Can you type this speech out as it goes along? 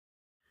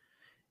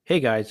Hey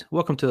guys,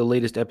 welcome to the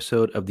latest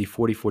episode of the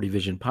 40/40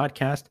 Vision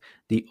podcast,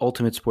 the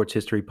ultimate sports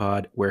history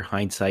pod where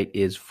hindsight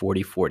is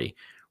 40/40.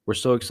 We're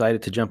so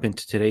excited to jump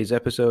into today's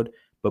episode,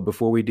 but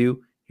before we do,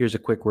 here's a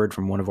quick word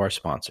from one of our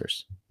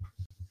sponsors.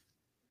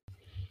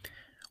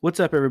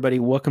 What's up, everybody?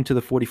 Welcome to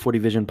the 40/40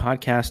 Vision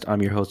podcast.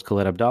 I'm your host,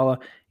 Khaled Abdallah,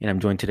 and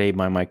I'm joined today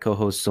by my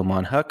co-host,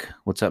 Salman Huck.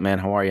 What's up, man?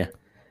 How are you?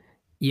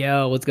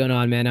 Yo, what's going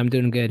on, man? I'm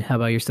doing good. How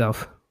about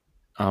yourself?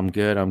 I'm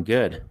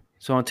good.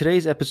 So on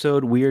today's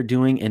episode, we are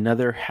doing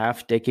another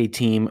half-decade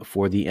team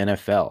for the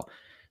NFL.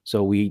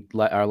 So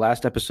our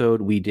last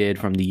episode we did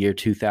from the year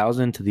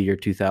 2000 to the year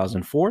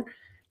 2004,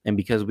 and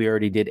because we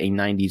already did a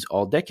 90s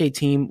all-decade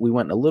team, we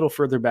went a little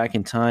further back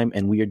in time,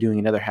 and we are doing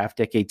another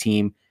half-decade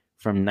team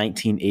from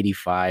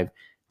 1985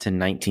 to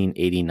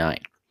 1989.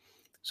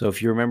 So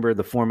if you remember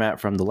the format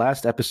from the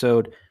last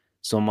episode,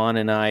 Salman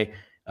and I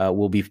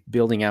will be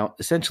building out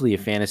essentially a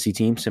fantasy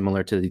team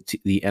similar to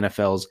the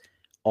NFL's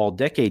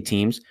all-decade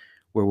teams,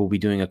 where we'll be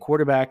doing a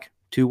quarterback,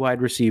 two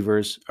wide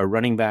receivers, a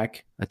running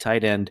back, a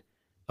tight end,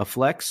 a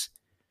flex,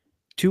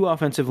 two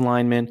offensive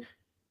linemen,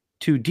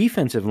 two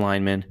defensive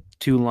linemen,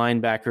 two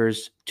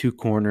linebackers, two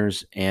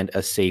corners, and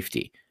a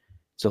safety.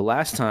 So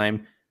last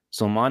time,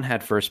 Salman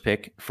had first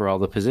pick for all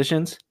the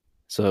positions.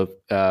 So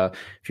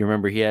if you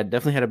remember, he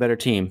definitely had a better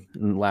team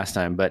last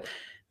time. But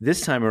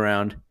this time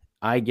around,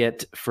 I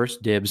get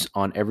first dibs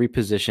on every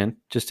position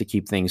just to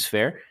keep things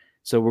fair.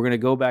 So we're going to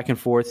go back and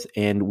forth,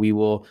 and we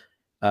will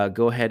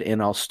go ahead,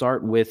 and I'll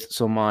start with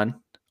Salman.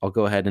 I'll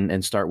go ahead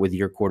and start with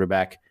your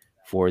quarterback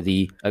for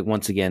the,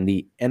 once again,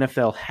 the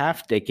NFL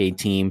half-decade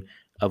team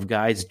of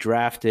guys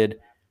drafted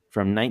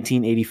from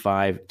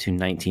 1985 to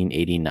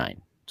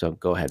 1989. So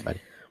go ahead, buddy.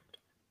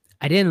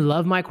 I didn't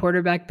love my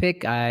quarterback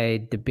pick.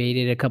 I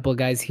debated a couple of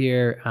guys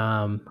here.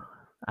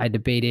 I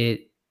debated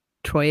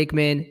Troy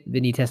Aikman,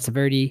 Vinny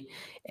Testaverde,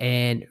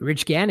 and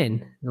Rich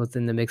Gannon was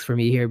in the mix for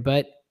me here.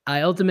 But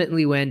I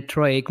ultimately went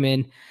Troy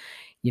Aikman.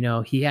 You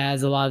know, he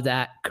has a lot of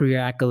that career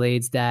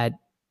accolades that,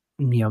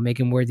 you know, make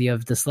him worthy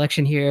of the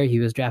selection here. He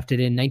was drafted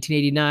in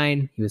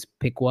 1989. He was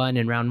pick one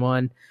in round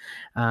one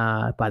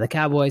by the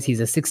Cowboys.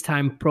 He's a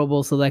 6-time Pro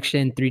Bowl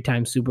selection,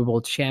 3-time Super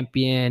Bowl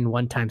champion,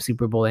 1-time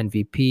Super Bowl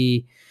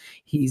MVP.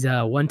 He's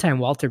a 1-time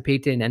Walter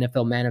Payton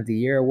NFL Man of the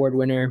Year award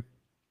winner.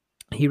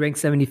 He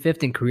ranks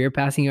 75th in career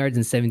passing yards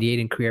and 78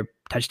 in career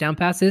touchdown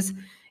passes.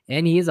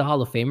 And he is a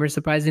Hall of Famer,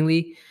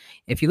 surprisingly.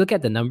 If you look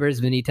at the numbers,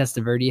 Vinny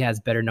Testaverde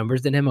has better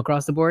numbers than him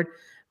across the board.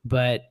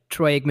 But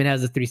Troy Aikman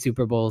has the 3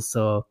 Super Bowls,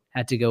 so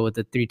had to go with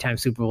the 3-time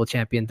Super Bowl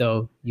champion,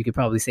 though you could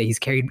probably say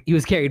he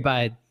was carried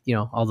by, you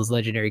know, all those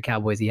legendary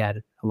Cowboys he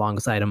had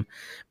alongside him.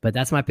 But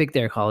that's my pick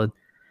there, Khaled.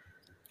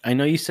 I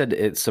know you said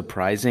it's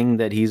surprising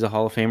that he's a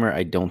Hall of Famer.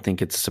 I don't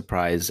think it's a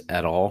surprise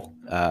at all.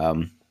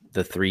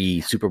 The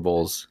 3 Super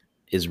Bowls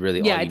is really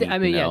all you need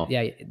to know.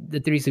 Yeah, the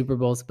 3 Super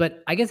Bowls.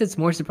 But I guess it's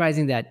more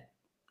surprising that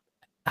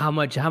how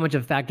much of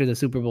a factor the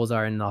Super Bowls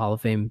are in the Hall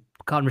of Fame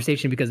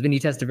conversation, because Vinny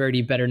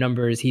Testaverde, better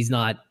numbers, he's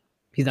not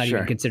sure.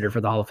 Even considered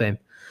for the Hall of Fame.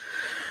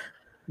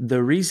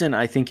 The reason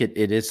I think it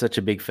is such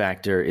a big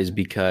factor is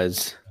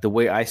because the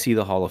way I see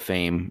the Hall of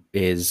Fame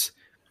is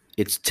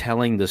it's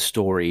telling the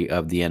story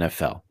of the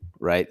NFL,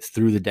 right,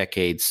 through the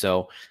decades.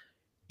 So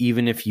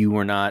even if you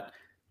were not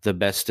the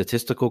best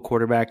statistical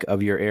quarterback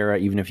of your era,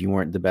 even if you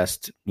weren't the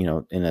best, you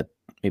know, in a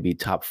maybe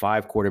top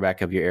 5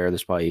 quarterback of your era,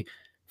 there's probably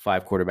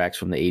 5 quarterbacks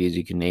from the 80s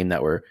you can name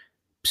that were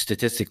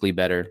statistically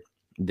better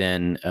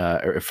than,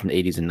 or from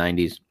the 80s and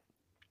 90s,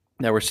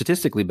 that were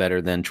statistically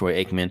better than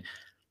Troy Aikman,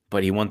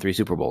 but he won 3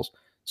 Super Bowls.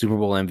 Super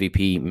Bowl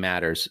MVP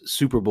matters.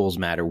 Super Bowls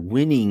matter.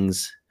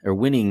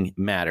 Winning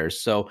matters.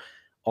 So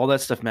all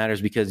that stuff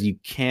matters because you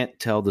can't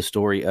tell the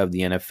story of the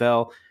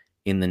NFL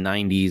in the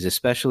 90s,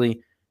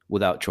 especially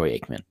without Troy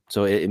Aikman.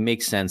 So it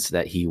makes sense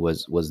that he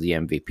was the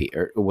MVP,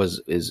 or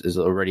is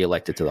already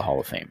elected to the Hall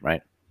of Fame,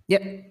 right?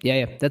 Yep.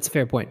 Yeah. That's a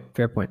fair point.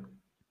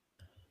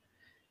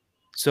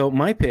 So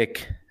my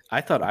pick, I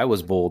thought I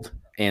was bold.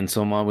 And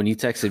so, Mom, when you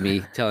texted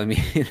me telling me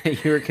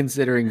that you were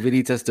considering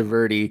Vinny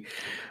Testaverde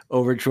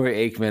over Troy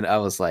Aikman, I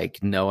was like,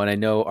 no. And I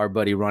know our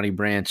buddy Ronnie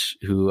Branch,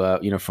 who,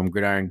 from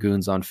Gridiron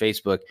Goons on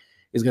Facebook,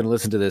 is going to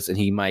listen to this, and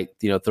he might,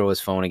 throw his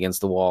phone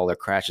against the wall or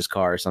crash his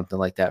car or something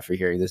like that for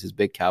hearing this. He's a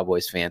big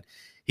Cowboys fan.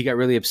 He got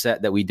really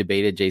upset that we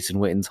debated Jason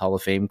Witten's Hall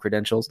of Fame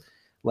credentials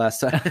last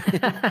time.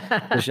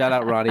 So shout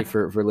out Ronnie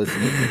for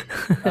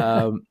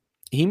listening.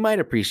 He might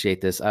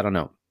appreciate this. I don't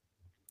know.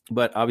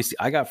 But obviously,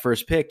 I got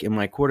first pick in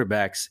my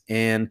quarterbacks,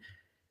 and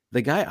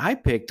the guy I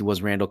picked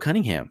was Randall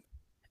Cunningham.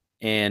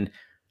 And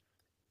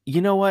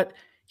you know what?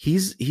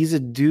 He's a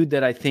dude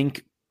that I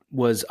think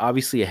was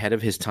obviously ahead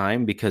of his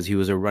time because he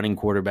was a running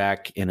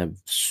quarterback and a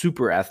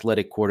super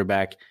athletic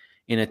quarterback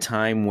in a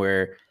time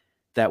where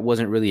that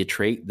wasn't really a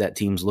trait that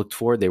teams looked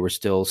for. They were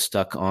still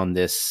stuck on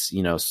this,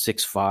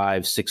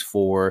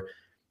 6'5",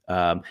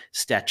 6'4",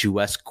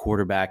 statuesque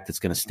quarterback that's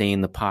going to stay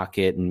in the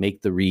pocket and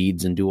make the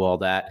reads and do all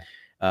that.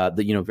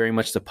 Very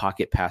much the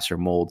pocket passer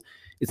mold.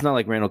 It's not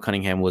like Randall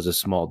Cunningham was a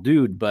small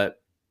dude,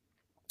 but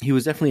he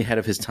was definitely ahead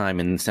of his time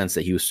in the sense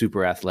that he was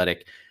super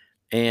athletic.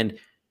 And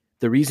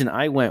the reason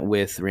I went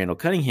with Randall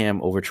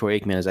Cunningham over Troy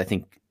Aikman is I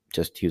think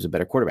just he was a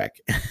better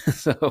quarterback.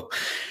 So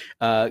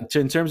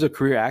in terms of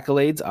career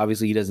accolades,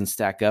 obviously he doesn't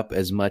stack up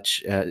as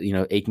much,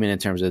 Aikman in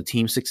terms of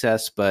team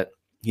success, but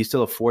he's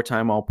still a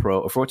four-time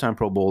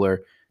Pro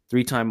Bowler,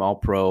 three-time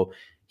All-Pro.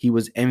 He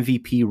was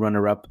MVP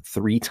runner-up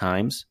 3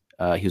 times.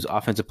 He was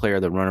Offensive Player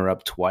of the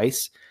runner-up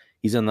twice.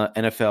 He's on the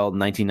NFL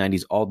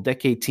 1990s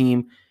All-Decade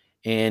team,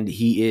 and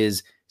he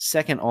is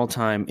second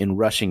all-time in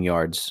rushing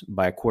yards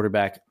by a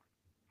quarterback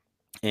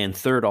and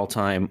third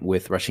all-time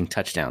with rushing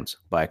touchdowns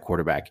by a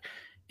quarterback.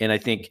 And I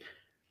think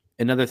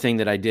another thing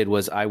that I did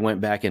was I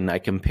went back and I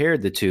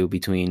compared the two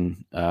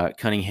between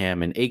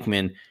Cunningham and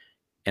Aikman,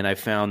 and I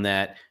found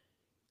that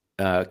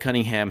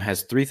Cunningham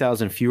has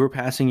 3,000 fewer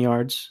passing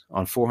yards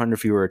on 400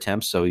 fewer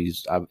attempts, so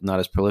he's not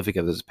as prolific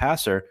as a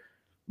passer,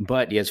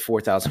 but he has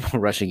 4,000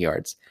 more rushing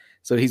yards.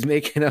 So he's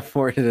making up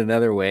for it in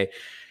another way.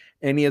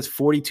 And he has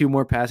 42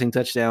 more passing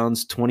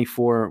touchdowns,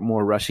 24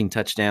 more rushing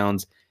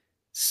touchdowns,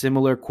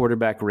 similar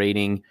quarterback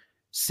rating,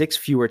 6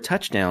 fewer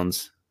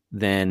interceptions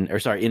than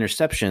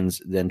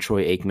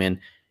Troy Aikman.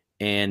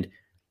 And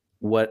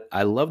what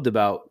I loved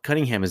about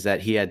Cunningham is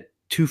that he had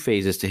 2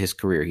 phases to his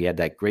career. He had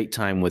that great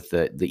time with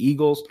the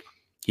Eagles.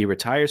 He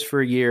retires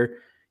for a year.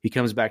 He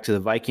comes back to the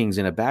Vikings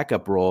in a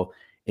backup role,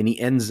 and he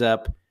ends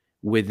up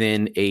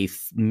within a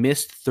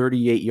missed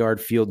 38-yard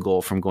field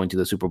goal from going to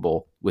the Super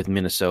Bowl with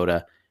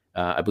Minnesota.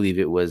 I believe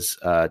it was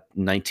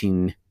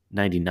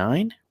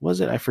 1999,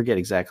 was it? I forget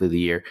exactly the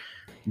year.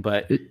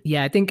 But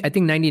yeah, I think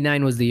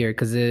 99 was the year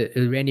because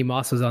Randy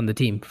Moss was on the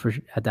team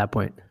at that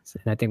point.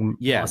 And I think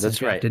Moss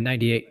that's right. In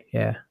 98,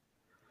 yeah.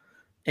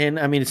 And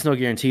I mean, it's no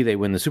guarantee they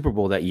win the Super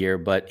Bowl that year,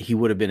 but he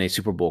would have been a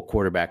Super Bowl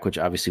quarterback, which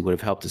obviously would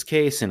have helped his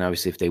case. And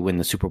obviously, if they win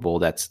the Super Bowl,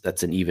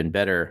 that's an even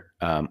better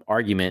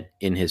argument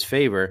in his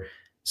favor.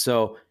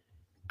 So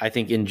I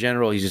think in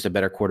general, he's just a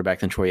better quarterback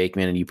than Troy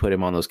Aikman. And you put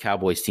him on those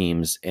Cowboys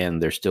teams,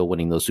 and they're still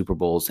winning those Super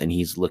Bowls, and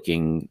he's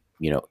looking,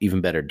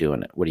 even better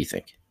doing it. What do you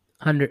think?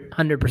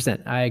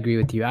 100%. I agree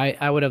with you.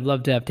 I would have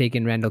loved to have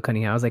taken Randall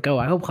Cunningham. I was like,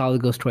 I hope Holly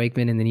goes Troy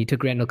Aikman, and then he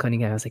took Randall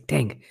Cunningham. I was like,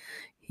 dang.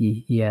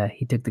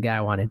 He took the guy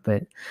I wanted,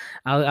 but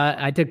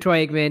I took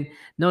Troy Aikman.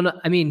 No,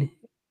 I mean,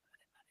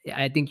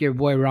 I think your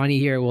boy Ronnie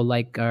here will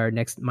like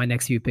my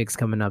next few picks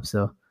coming up.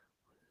 So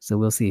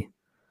we'll see.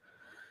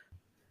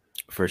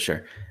 For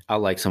sure, I'll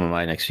like some of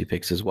my next few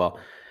picks as well.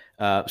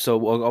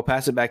 So I'll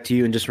pass it back to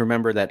you, and just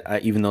remember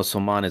that even though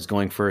Salman is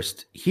going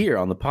first here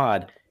on the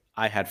pod,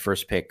 I had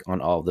first pick on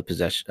all of the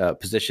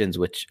positions,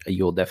 which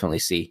you'll definitely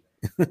see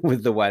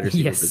with the wide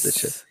receiver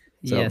position.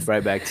 So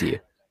right back to you.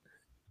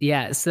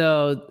 Yeah,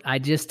 so I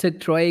just took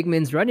Troy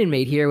Aikman's running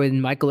mate here with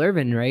Michael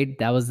Irvin, right?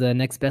 That was the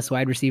next best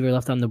wide receiver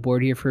left on the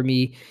board here for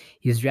me.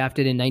 He was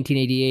drafted in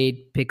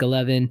 1988, pick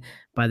 11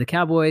 by the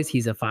Cowboys.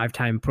 He's a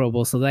 5-time Pro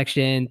Bowl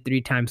selection,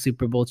 3-time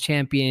Super Bowl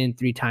champion,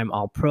 3-time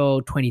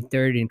All-Pro,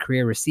 23rd in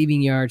career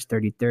receiving yards,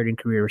 33rd in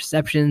career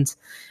receptions,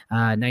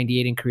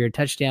 98 in career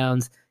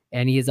touchdowns,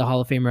 and he is a Hall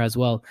of Famer as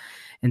well.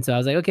 And so I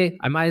was like, okay,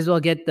 I might as well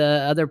get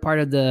the other part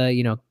of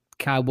the,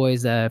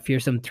 Cowboys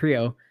fearsome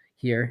trio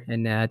here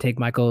and take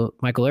Michael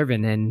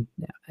Irvin, and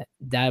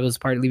that was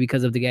partly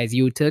because of the guys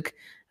you took,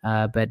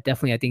 but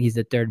definitely I think he's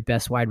the 3rd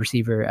best wide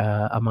receiver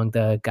among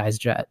the guys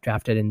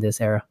drafted in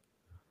this era.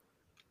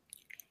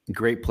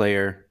 Great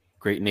player,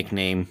 great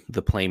nickname,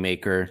 the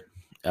playmaker,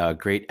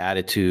 great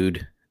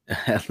attitude,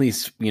 at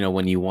least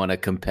when you want a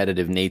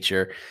competitive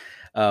nature.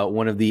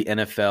 One of the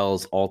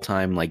NFL's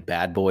all-time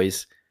bad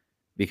boys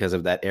because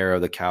of that era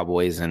of the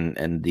Cowboys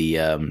and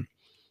the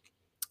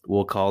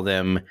we'll call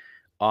them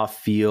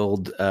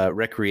off-field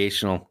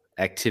recreational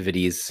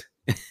activities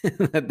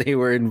that they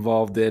were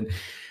involved in.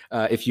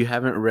 If you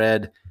haven't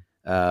read,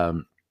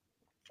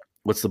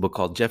 what's the book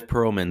called? Jeff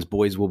Pearlman's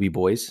Boys Will Be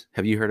Boys.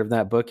 Have you heard of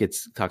that book? It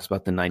talks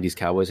about the 90s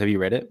Cowboys. Have you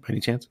read it by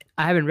any chance?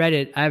 I haven't read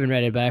it,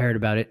 but I heard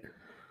about it.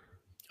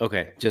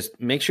 Okay, just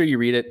make sure you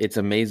read it. It's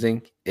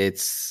amazing.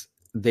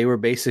 They were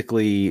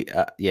basically,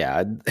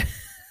 they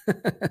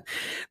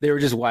were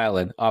just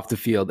wilding off the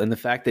field. And the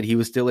fact that he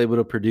was still able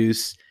to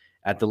produce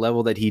at the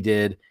level that he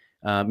did,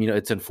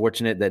 it's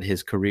unfortunate that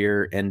his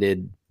career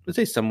ended, let's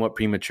say, somewhat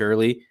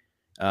prematurely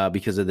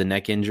because of the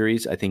neck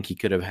injuries. I think he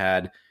could have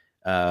had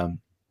a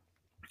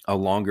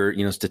longer,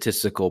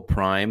 statistical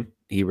prime.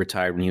 He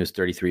retired when he was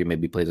 33,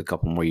 maybe plays a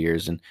couple more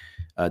years and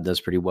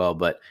does pretty well.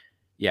 But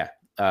yeah,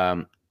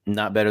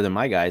 not better than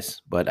my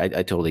guys, but I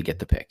totally get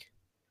the pick.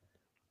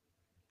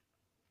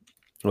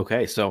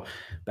 Okay, so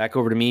back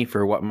over to me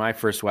for my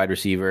first wide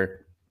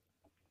receiver.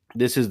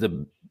 This is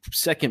the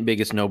second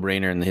biggest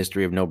no-brainer in the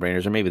history of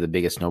no-brainers, or maybe the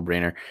biggest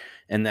no-brainer,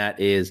 and that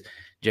is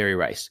Jerry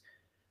Rice.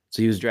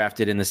 So he was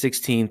drafted in the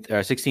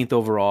 16th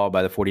overall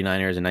by the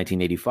 49ers in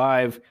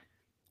 1985,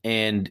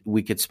 and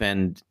we could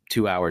spend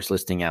 2 hours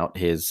listing out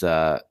his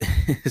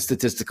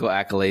statistical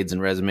accolades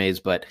and resumes,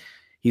 but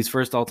he's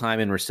first all-time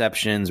in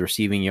receptions,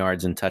 receiving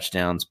yards, and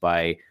touchdowns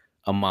by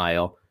a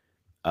mile.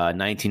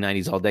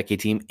 1990s All-Decade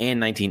Team and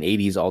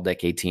 1980s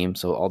All-Decade Team,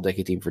 so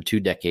All-Decade Team for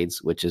 2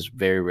 decades, which is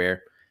very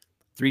rare.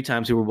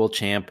 3-time Super Bowl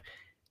champ,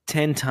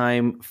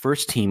 10-time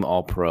first-team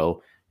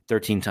All-Pro,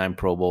 13-time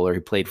Pro Bowler. He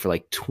played for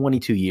like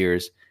 22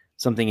 years,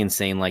 something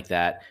insane like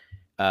that.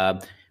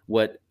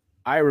 What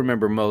I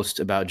remember most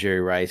about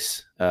Jerry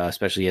Rice,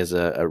 especially as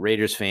a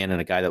Raiders fan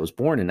and a guy that was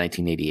born in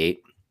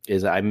 1988,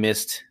 is I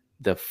missed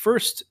the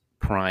first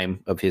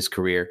prime of his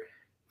career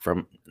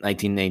from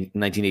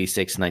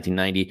 1986 to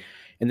 1990.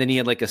 And then he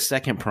had like a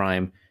second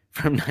prime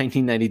from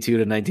 1992 to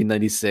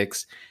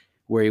 1996,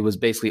 where he was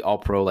basically all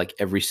pro like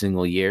every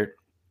single year.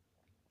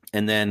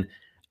 And then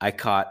I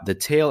caught the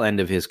tail end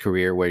of his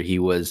career where he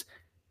was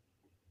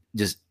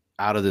just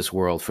out of this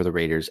world for the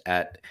Raiders.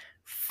 At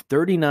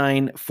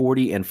 39,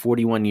 40, and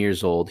 41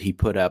 years old, he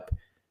put up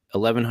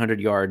 1,100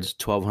 yards,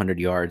 1,200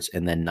 yards,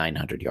 and then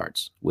 900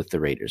 yards with the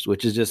Raiders,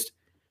 which is just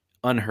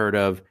unheard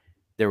of.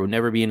 There will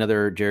never be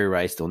another Jerry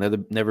Rice. There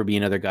will never be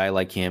another guy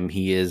like him.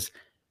 He is,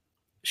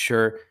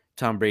 sure,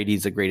 Tom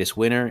Brady's the greatest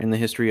winner in the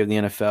history of the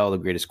NFL, the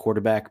greatest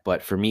quarterback.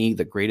 But for me,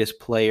 the greatest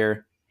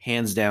player,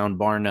 hands down,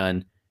 bar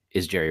none,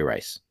 is Jerry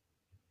Rice.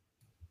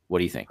 What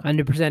do you think?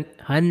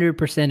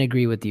 100%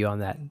 agree with you on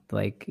that.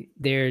 Like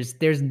there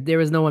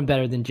was no one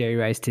better than Jerry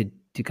Rice to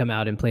come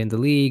out and play in the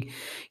league.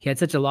 He had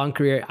such a long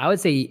career. I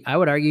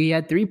would argue he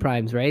had 3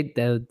 primes, right?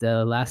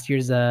 The last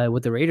year's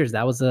with the Raiders,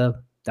 that was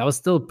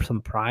still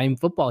some prime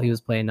football he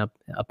was playing up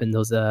in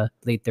those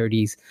late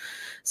 30s.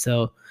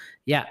 So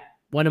yeah,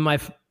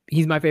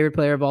 he's my favorite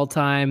player of all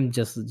time.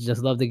 Just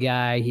love the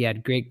guy. He had a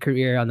great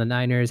career on the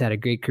Niners, had a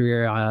great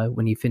career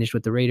when he finished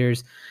with the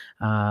Raiders.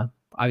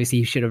 Obviously,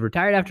 he should have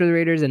retired after the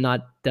Raiders and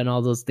not done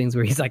all those things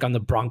where he's like on the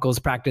Broncos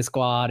practice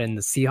squad and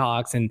the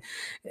Seahawks. And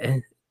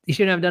he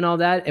shouldn't have done all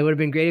that. It would have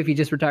been great if he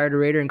just retired a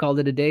Raider and called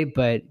it a day.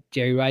 But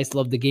Jerry Rice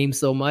loved the game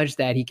so much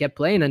that he kept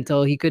playing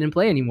until he couldn't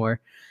play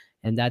anymore.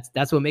 And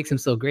that's what makes him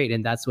so great.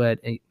 And that's what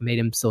made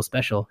him so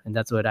special. And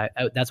that's why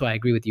I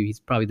agree with you. He's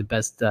probably the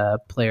best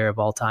player of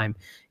all time.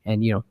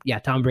 And,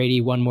 Tom Brady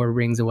won more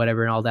rings and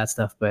whatever and all that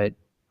stuff. But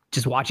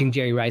just watching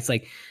Jerry Rice,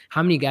 like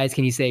how many guys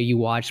can you say you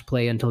watched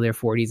play until their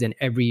 40s and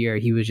every year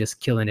he was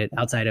just killing it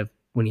outside of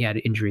when he had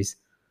injuries?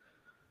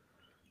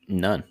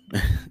 None.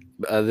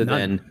 Other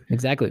than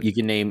exactly. You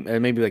can name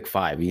maybe like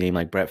 5. You name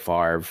like Brett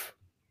Favre,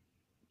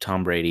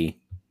 Tom Brady,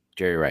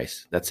 Jerry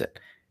Rice. That's it.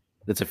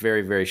 That's a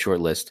very, very short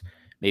list.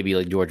 Maybe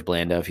like George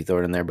Blanda if you throw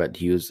it in there, but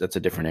that's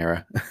a different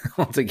era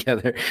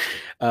altogether.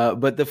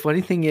 But the funny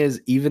thing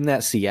is, even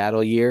that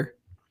Seattle year,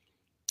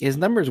 his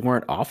numbers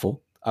weren't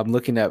awful. I'm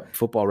looking at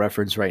Football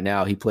Reference right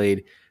now. He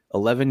played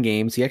 11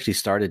 games. He actually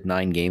started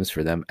 9 games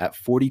for them at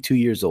 42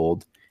 years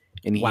old.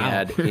 And he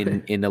had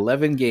in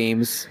 11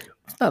 games,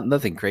 it's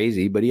nothing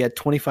crazy, but he had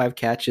 25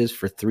 catches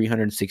for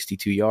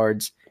 362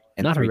 yards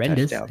and not 3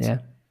 horrendous. touchdowns. Yeah.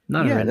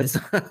 Not horrendous.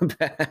 That's not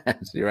bad,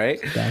 right?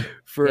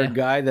 For a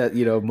guy that,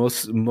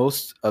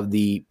 most of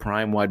the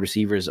prime wide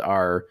receivers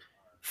are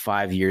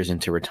 5 years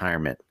into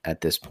retirement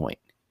at this point.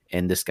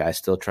 And this guy's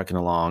still trucking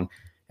along.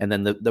 And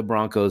then the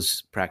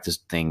Broncos practice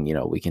thing,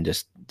 we can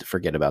just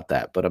forget about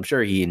that. But I'm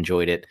sure he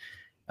enjoyed it.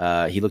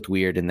 He looked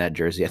weird in that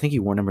jersey. I think he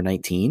wore number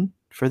 19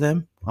 for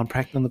them on the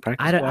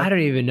practice squad. I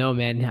don't even know,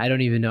 man. I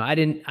don't even know.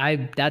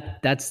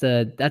 That's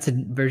a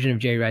version of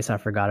Jerry Rice I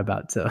forgot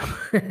about. So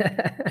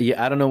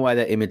yeah, I don't know why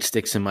that image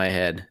sticks in my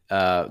head.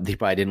 They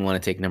probably didn't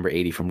want to take number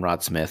 80 from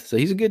Rod Smith. So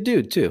he's a good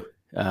dude too.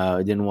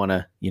 Didn't want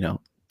to,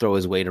 throw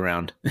his weight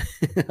around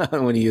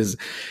when he was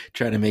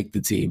trying to make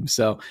the team.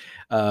 So,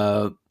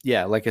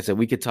 like I said,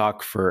 we could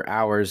talk for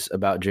hours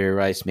about Jerry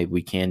Rice. Maybe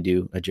we can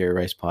do a Jerry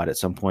Rice pod at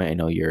some point. I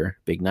know you're a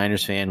big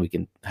Niners fan. We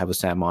can have a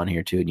Sam on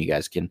here too, and you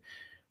guys can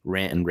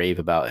rant and rave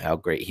about how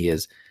great he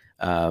is.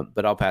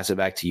 But I'll pass it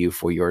back to you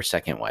for your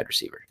second wide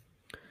receiver.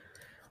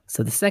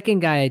 So the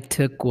second guy I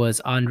took was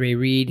Andre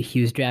Reed.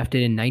 He was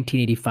drafted in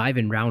 1985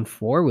 in round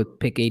 4 with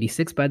pick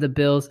 86 by the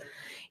Bills.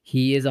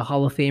 He is a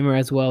Hall of Famer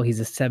as well. He's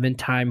a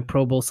 7-time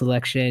Pro Bowl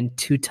selection,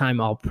 2-time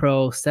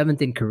All-Pro,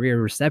 7th in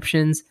career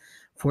receptions,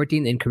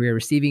 14th in career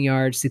receiving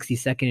yards,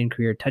 62nd in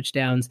career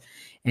touchdowns.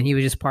 And he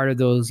was just part of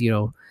those,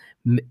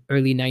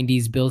 early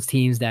 90s Bills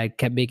teams that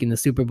kept making the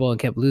Super Bowl and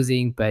kept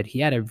losing. But he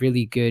had a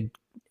really good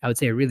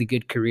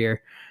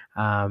career.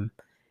 I'm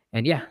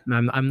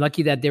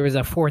lucky that there was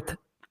a 4th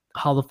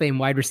Hall of Fame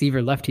wide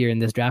receiver left here in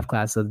this draft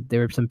class. So there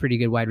were some pretty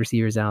good wide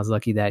receivers, and I was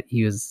lucky that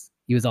he was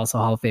also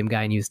a Hall of Fame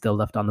guy and he was still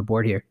left on the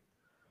board here.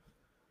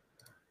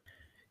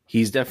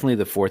 He's definitely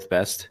the 4th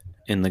best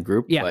in the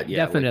group. Yeah, but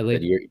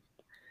definitely.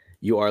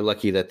 You are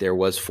lucky that there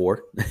was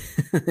 4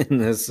 in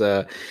this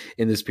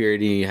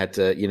period. And you had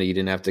to, you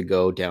didn't have to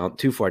go down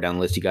too far down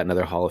the list. You got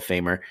another Hall of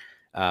Famer.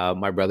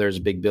 My brother is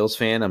a big Bills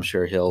fan. I'm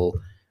sure he'll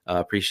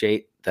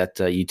appreciate that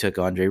you took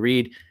Andre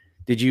Reed.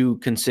 Did you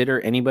consider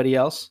anybody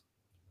else?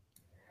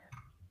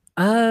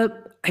 I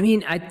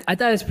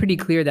thought it was pretty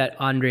clear that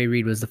Andre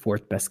Reed was the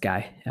 4th best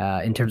guy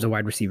in terms of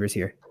wide receivers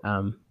here.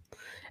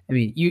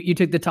 You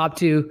took the top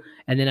 2,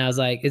 and then I was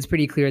like, it's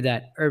pretty clear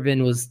that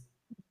Urban was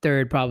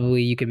 3rd.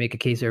 Probably you could make a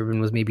case Urban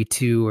was maybe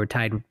 2 or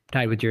tied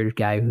with your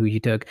guy who you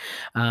took.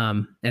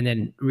 And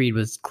then Reed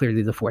was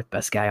clearly the 4th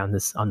best guy on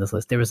this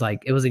list. There was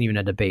it wasn't even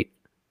a debate.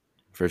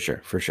 For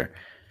sure.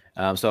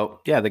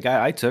 The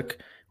guy I took,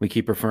 we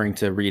keep referring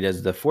to Reed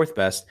as the 4th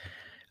best.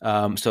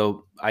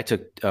 So I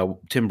took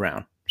Tim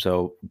Brown.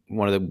 So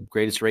one of the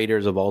greatest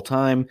Raiders of all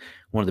time,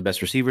 one of the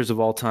best receivers of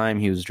all time.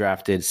 He was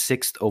drafted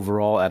 6th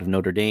overall out of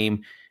Notre Dame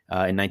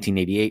in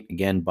 1988,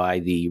 again by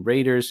the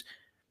Raiders.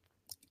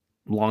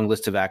 Long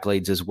list of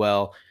accolades as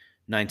well.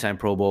 9-time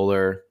Pro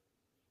Bowler,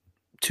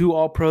 2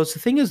 All-Pros. The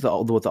thing is,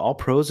 with the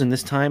All-Pros in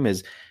this time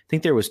is, I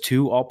think there was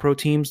 2 All-Pro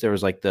teams. There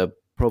was like the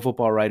Pro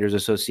Football Writers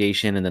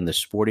Association, and then the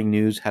Sporting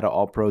News had an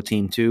All-Pro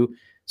team too.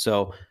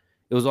 So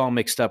it was all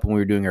mixed up when we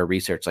were doing our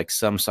research. Like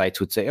some sites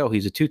would say, oh,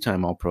 he's a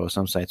 2-time All-Pro.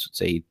 Some sites would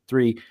say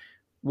 3,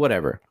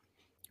 whatever.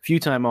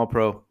 Few-time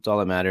All-Pro, that's all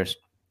that matters.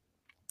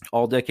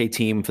 All-decade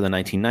team for the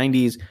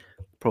 1990s,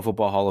 Pro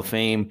Football Hall of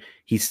Fame.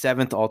 He's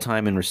 7th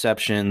all-time in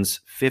receptions,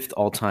 5th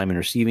all-time in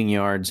receiving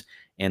yards,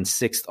 and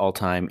 6th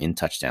all-time in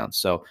touchdowns.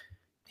 So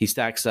he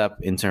stacks up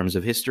in terms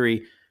of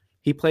history.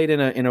 He played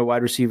in a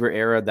wide receiver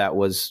era that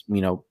was,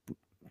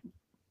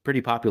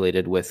 pretty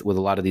populated with a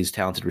lot of these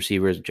talented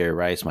receivers: Jerry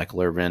Rice,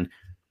 Michael Irvin,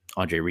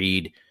 Andre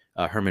Reed,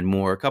 Herman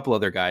Moore, a couple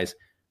other guys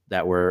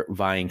that were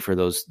vying for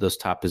those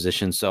top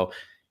positions. So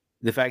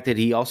the fact that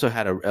he also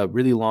had a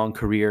really long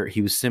career,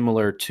 he was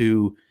similar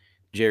to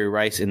Jerry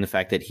Rice in the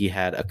fact that he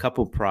had a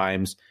couple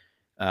primes,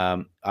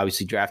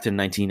 obviously drafted in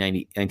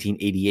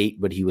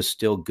 1988, but he was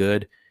still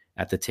good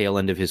at the tail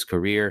end of his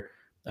career.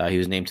 He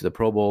was named to the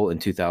Pro Bowl in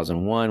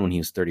 2001 when he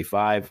was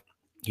 35.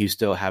 He was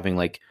still having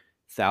like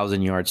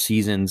 1,000-yard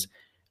seasons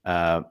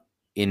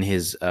in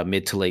his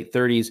mid to late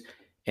 30s.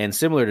 And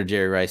similar to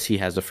Jerry Rice, he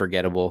has a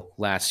forgettable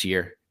last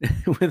year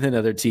with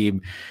another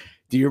team.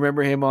 Do you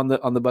remember him on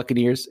the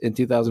Buccaneers in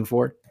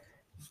 2004?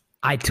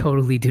 I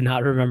totally do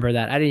not remember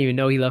that. I didn't even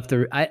know he left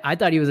I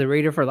thought he was a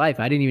Raider for life.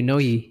 I didn't even know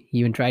he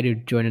even tried to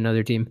join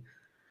another team.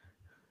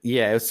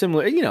 Yeah, it was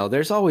similar.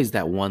 There's always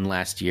that one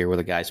last year where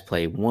the guys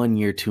play 1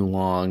 year too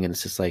long, and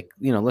it's just like,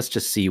 let's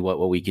just see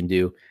what we can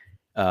do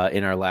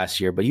in our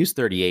last year. But he was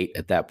 38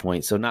 at that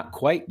point, so not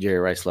quite Jerry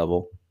Rice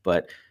level,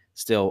 but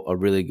still a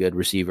really good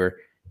receiver.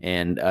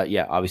 And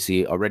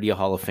obviously already a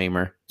Hall of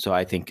Famer. So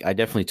I think I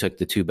definitely took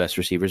the 2 best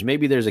receivers.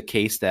 Maybe there's a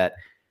case that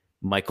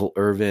Michael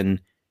Irvin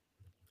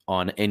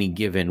on any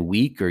given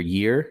week or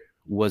year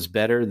was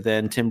better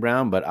than Tim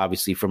Brown, but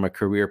obviously from a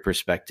career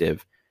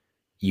perspective,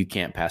 you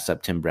can't pass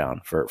up Tim Brown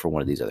for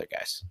one of these other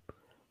guys.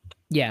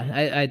 Yeah,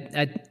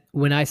 I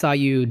when I saw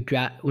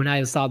when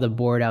I saw the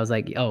board, I was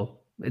like, oh,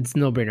 it's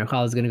no brainer.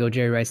 Kyle's gonna go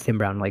Jerry Rice, Tim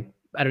Brown. Like,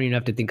 I don't even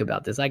have to think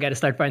about this. I got to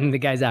start finding the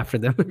guys after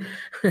them.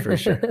 For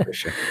sure.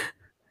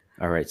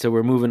 All right, so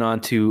we're moving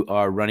on to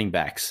our running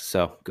backs.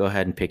 So go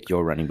ahead and pick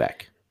your running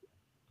back.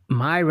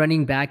 My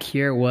running back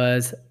here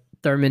was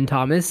Thurman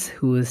Thomas,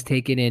 who was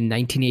taken in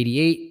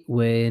 1988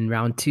 in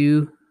round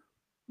 2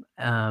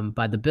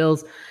 by the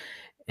Bills.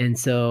 And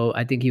so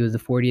I think he was the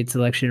 40th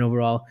selection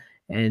overall.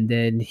 And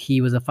then he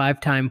was a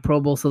 5-time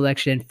Pro Bowl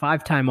selection,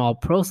 5-time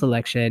All-Pro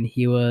selection.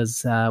 He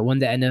was won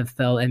the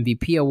NFL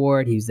MVP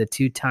award. He was the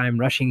 2-time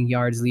rushing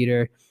yards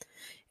leader.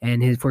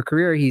 And for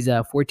career, he's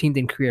 14th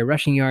in career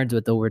rushing yards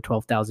with over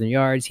 12,000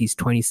 yards. He's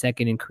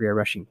 22nd in career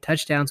rushing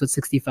touchdowns with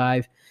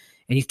 65.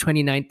 And he's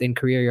 29th in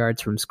career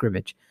yards from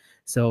scrimmage.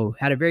 So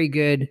had a very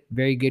good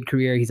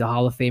career. He's a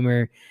Hall of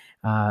Famer.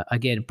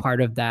 Again,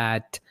 part of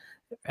that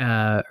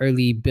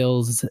early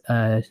Bills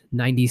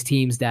 90s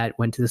teams that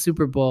went to the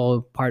Super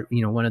Bowl.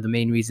 One of the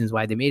main reasons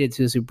why they made it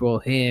to the Super Bowl,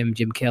 him,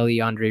 Jim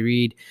Kelly, Andre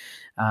Reed,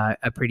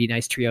 a pretty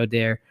nice trio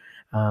there.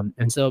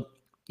 And so,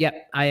 yeah,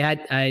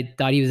 I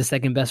thought he was the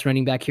second best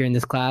running back here in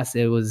this class.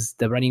 It was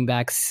the running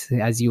backs,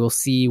 as you will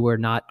see, were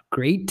not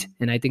great.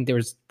 And I think there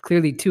was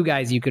clearly 2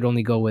 guys you could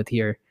only go with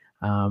here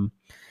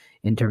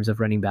in terms of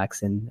running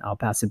backs. And I'll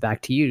pass it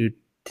back to you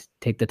to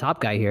take the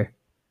top guy here.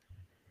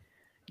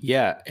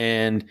 Yeah,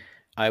 and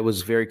I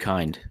was very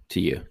kind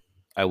to you.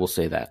 I will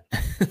say that.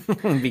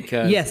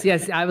 Because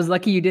yes, I was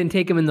lucky you didn't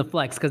take him in the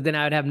flex, because then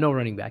I would have no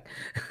running back.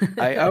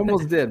 I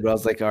almost did, but I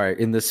was like, all right,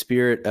 in the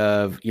spirit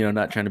of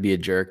not trying to be a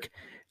jerk,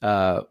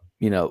 I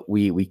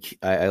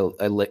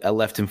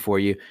left him for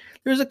you.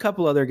 There's a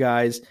couple other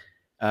guys.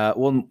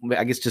 Well,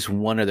 I guess just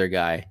one other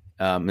guy.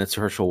 That's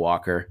Herschel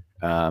Walker.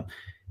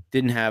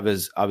 Didn't have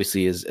as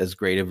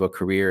great of a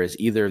career as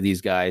either of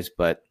these guys,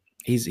 but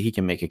he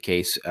can make a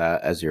case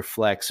as your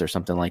flex or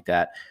something like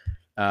that.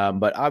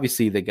 But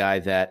obviously the guy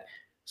that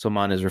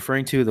Salman is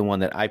referring to, the one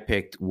that I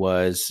picked,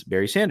 was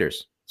Barry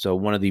Sanders. So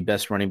one of the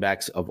best running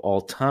backs of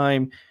all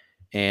time.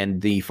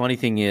 And the funny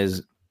thing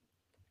is,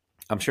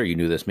 I'm sure you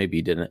knew this, maybe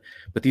you didn't,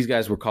 but these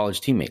guys were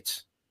college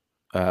teammates,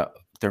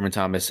 Thurman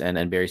Thomas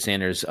and Barry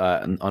Sanders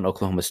on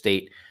Oklahoma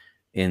State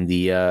in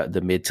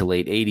the mid to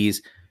late 80s.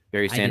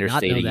 Barry Sanders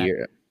stayed a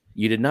year.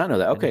 You did not know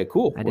that? Okay,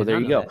 cool. Well, there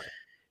you go.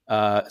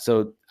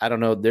 So I don't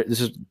know. This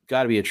has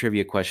got to be a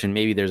trivia question.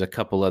 Maybe there's a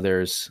couple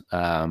others,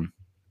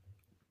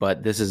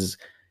 but this is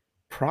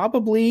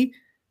probably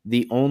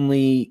the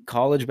only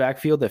college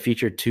backfield that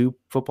featured 2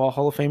 Pro Football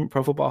Hall of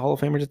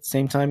Famers at the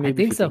same time.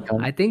 Maybe I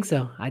think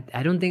so.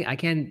 I don't think I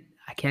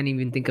can't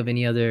even think of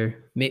any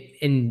other.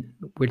 And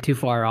we're too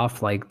far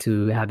off, like,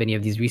 to have any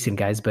of these recent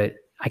guys, but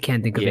I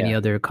can't think of any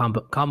other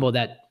combo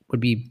that would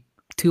be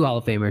 2 Hall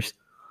of Famers.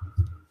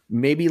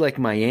 maybe like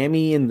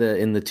Miami in the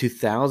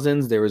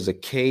 2000s, there was a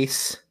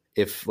case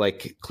if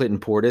like Clinton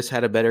Portis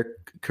had a better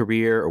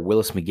career or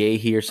Willis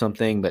McGahee or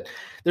something. But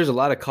there's a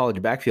lot of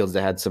college backfields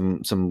that had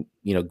some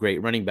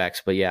great running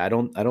backs. But yeah, I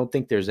don't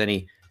think there's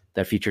any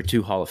that feature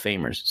two Hall of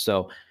Famers.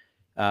 So,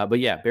 but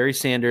yeah, Barry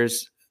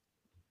Sanders,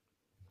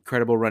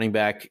 incredible running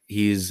back.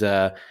 He's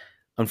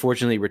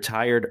unfortunately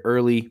retired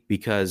early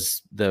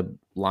because the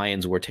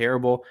Lions were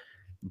terrible,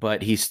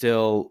 but he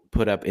still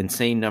put up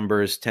insane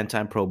numbers,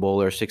 10-time Pro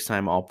Bowler,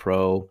 6-time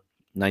All-Pro,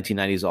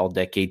 1990s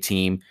All-Decade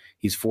team.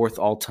 He's 4th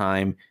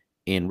all-time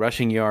in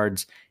rushing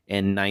yards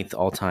and 9th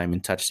all-time in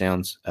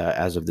touchdowns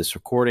as of this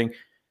recording.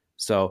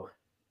 So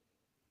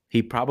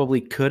he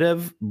probably could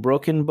have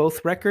broken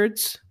both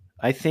records,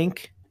 I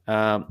think,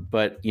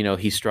 but,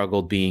 he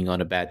struggled being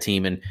on a bad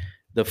team. And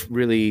the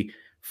really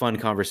fun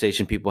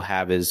conversation people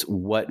have is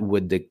what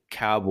would the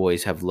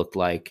Cowboys have looked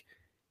like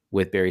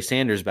with Barry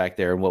Sanders back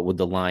there, and what would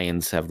the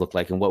Lions have looked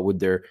like, and what would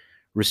their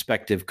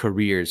respective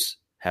careers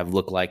have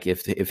looked like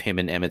if him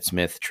and Emmitt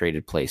Smith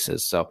traded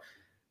places. So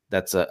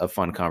that's a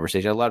fun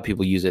conversation. A lot of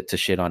people use it to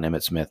shit on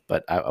Emmitt Smith,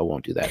 but I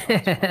won't do that.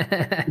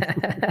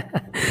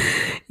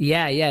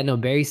 Yeah. No,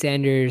 Barry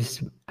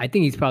Sanders, I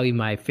think he's probably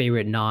my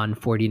favorite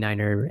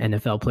non-49er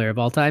NFL player of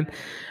all time.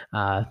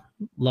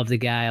 Love the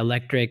guy,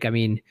 electric. I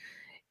mean,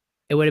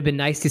 it would have been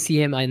nice to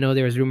see him. I know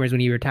there was rumors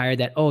when he retired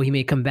that, he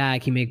may come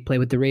back. He may play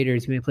with the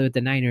Raiders. He may play with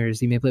the Niners.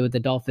 He may play with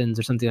the Dolphins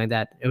or something like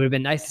that. It would have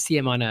been nice to see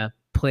him on a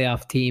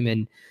playoff team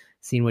and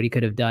seeing what he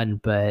could have done.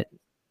 But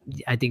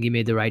I think he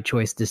made the right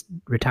choice, just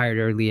retired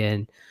early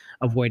and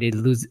avoided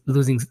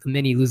losing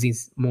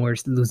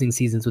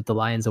seasons with the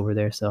Lions over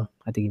there. So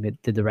I think he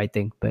did the right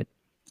thing, but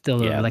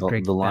still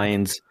electric. The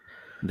Lions,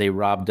 they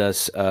robbed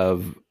us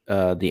of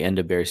the end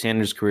of Barry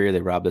Sanders' career.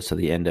 They robbed us of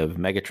the end of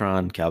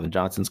Megatron, Calvin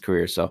Johnson's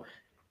career. So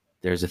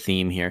there's a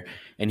theme here.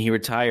 And he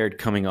retired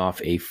coming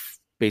off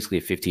basically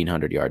a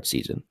 1,500-yard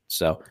season.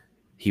 So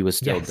he was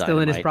still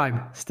in his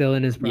prime. Still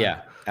in his prime.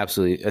 Yeah,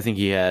 absolutely. I think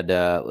he had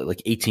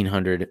like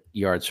 1,800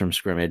 yards from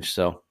scrimmage.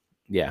 So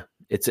yeah,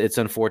 it's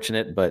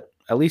unfortunate, but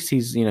at least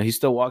he's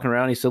still walking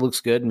around. He still looks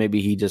good. Maybe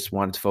he just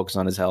wanted to focus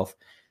on his health.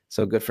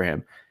 So good for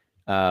him.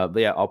 But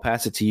yeah, I'll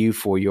pass it to you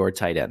for your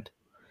tight end.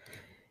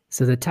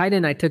 So the tight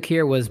end I took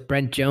here was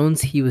Brent Jones.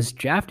 He was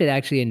drafted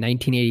actually in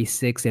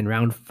 1986 in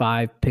round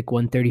 5, pick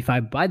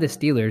 135 by the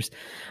Steelers.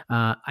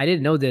 I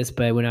didn't know this,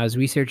 but when I was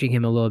researching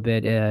him a little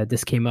bit,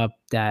 this came up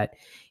that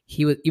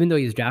he was, even though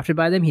he was drafted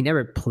by them, he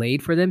never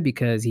played for them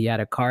because he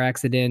had a car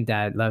accident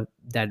that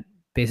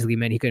basically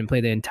meant he couldn't play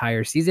the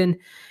entire season.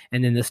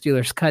 And then the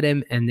Steelers cut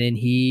him, and then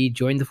he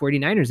joined the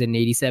 49ers in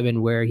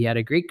 87, where he had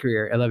a great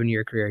career,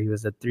 11-year career. He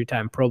was a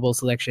 3-time Pro Bowl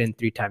selection,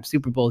 3-time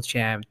Super Bowl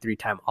champ,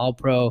 3-time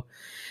All-Pro.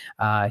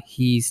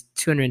 He's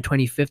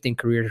 225th in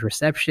career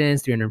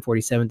receptions,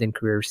 347th in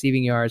career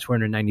receiving yards,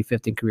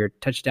 495th in career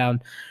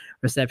touchdown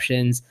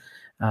receptions.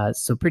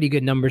 So pretty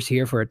good numbers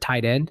here for a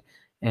tight end.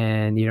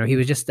 And, he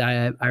was just,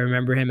 I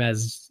remember him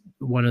as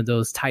one of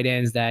those tight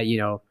ends that,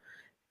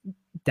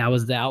 that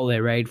was the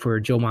outlet, right, for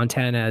Joe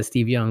Montana,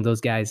 Steve Young,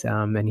 those guys.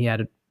 And he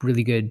had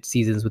really good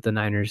seasons with the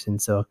Niners.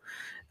 And so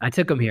I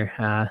took him here.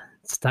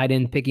 Tight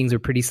end pickings are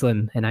pretty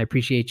slim, and I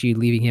appreciate you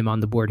leaving him on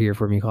the board here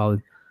for me,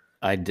 Colin.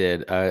 I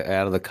did.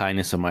 Out of the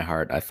kindness of my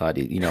heart, I thought,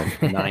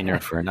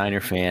 for a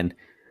Niner fan,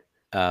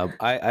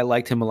 I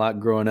liked him a lot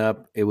growing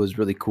up. It was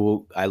really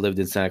cool. I lived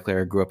in Santa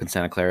Clara, grew up in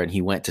Santa Clara, and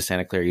he went to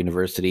Santa Clara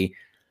University,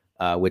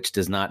 which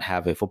does not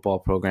have a football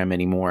program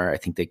anymore. I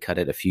think they cut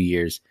it a few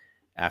years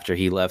after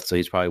he left. So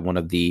he's probably one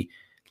of the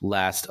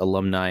last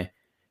alumni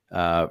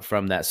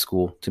from that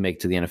school to make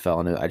it to the NFL.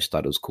 And I just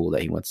thought it was cool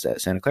that he went to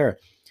Santa Clara.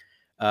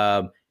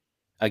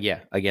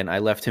 Again, I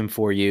left him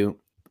for you,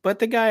 but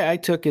the guy I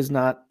took is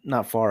not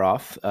far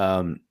off.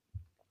 And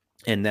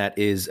that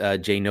is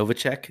Jay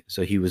Novacek.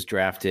 So he was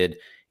drafted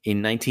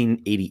in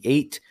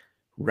 1988,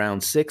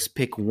 round 6,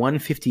 pick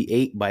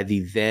 158 by the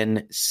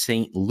then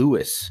St.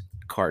 Louis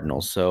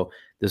Cardinals. So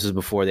this is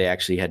before they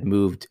actually had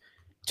moved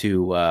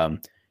to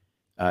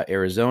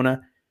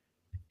Arizona,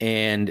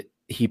 and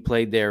he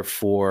played there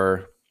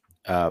for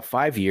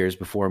 5 years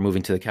before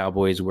moving to the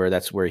Cowboys, where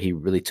that's where he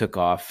really took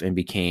off and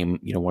became,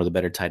 one of the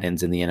better tight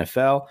ends in the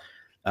NFL.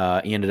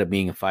 He ended up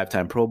being a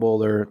 5-time Pro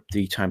Bowler,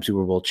 3-time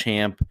Super Bowl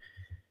champ,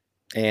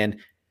 and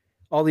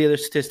all the other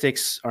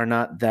statistics are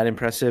not that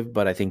impressive,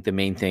 but I think the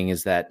main thing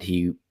is that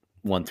he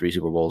won 3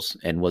 Super Bowls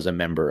and was a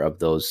member of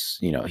those.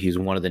 He's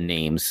one of the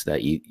names that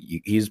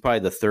he's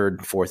probably the 3rd,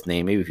 4th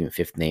name, maybe even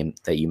 5th name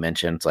that you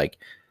mentioned. It's like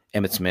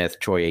Emmitt Smith,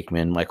 Troy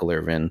Aikman, Michael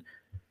Irvin,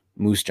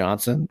 Moose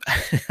Johnson,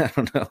 I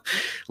don't know,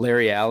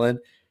 Larry Allen,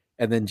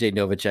 and then Jay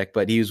Novacek.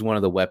 But he was one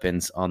of the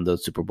weapons on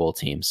those Super Bowl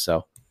teams.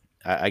 So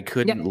I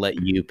couldn't let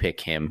you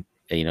pick him.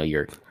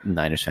 You're a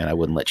Niners fan. I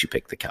wouldn't let you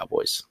pick the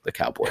Cowboys. The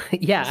Cowboy.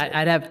 Yeah,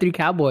 I'd have 3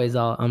 Cowboys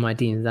on my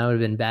team. That would have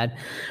been bad.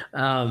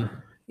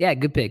 Yeah,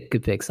 good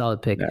pick.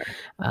 Solid pick.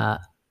 Right.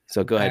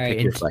 So go ahead,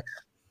 pick your flex.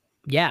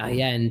 Yeah.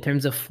 In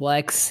terms of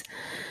flex,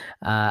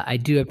 I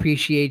do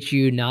appreciate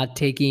you not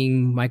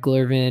taking Michael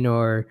Irvin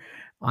or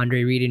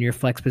Andre Reed in your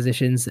flex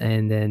positions,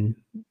 and then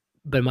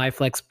but my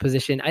flex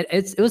position,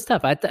 it was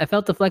tough. I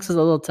felt the flex was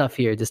a little tough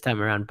here this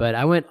time around, but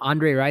I went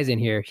Andre Rison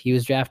here. He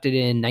was drafted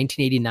in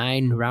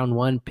 1989, round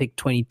 1, pick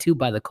 22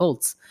 by the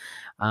Colts.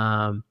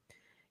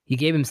 He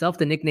gave himself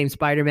the nickname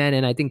Spider-Man,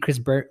 and I think Chris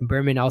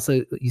Berman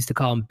also used to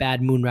call him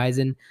Bad Moon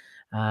Rison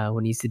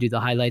when he used to do the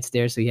highlights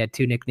there, so he had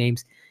 2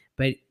 nicknames.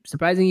 But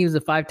surprisingly, he was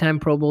a 5-time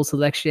Pro Bowl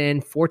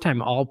selection,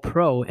 4-time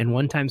All-Pro, and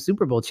 1-time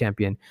Super Bowl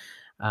champion.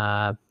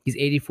 He's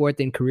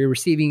 84th in career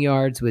receiving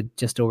yards with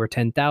just over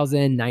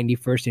 10,000,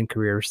 91st in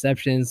career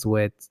receptions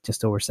with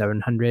just over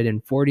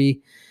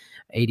 740,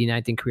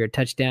 89th in career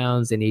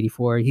touchdowns, and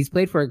 84. He's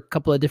played for a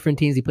couple of different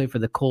teams. He played for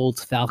the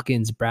Colts,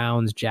 Falcons,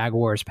 Browns,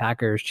 Jaguars,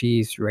 Packers,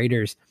 Chiefs,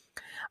 Raiders.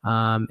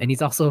 And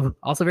he's also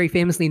very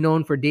famously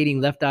known for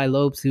dating Left Eye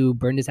Lopes, who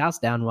burned his house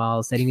down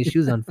while setting his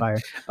shoes on fire.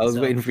 I was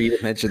waiting for you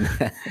to mention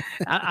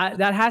that.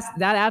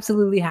 that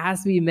absolutely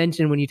has to be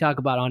mentioned when you talk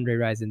about Andre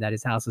Rison, that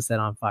his house was set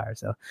on fire.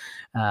 So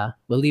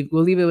we'll leave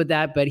it with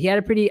that. But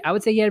I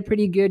would say he had a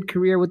pretty good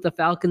career with the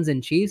Falcons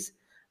and Chiefs.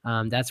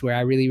 That's where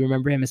I really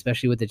remember him,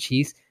 especially with the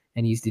Chiefs.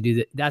 And he used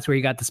to that's where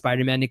he got the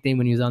Spider-Man nickname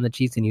when he was on the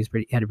Chiefs, and he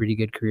had a pretty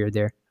good career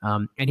there.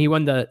 And he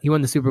won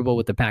the Super Bowl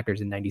with the Packers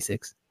in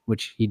 '96,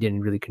 which he didn't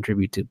really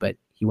contribute to, but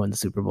he won the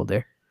Super Bowl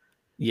there.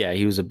 Yeah,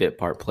 he was a bit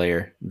part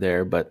player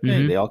there, but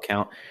hey, they all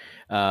count.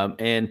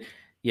 And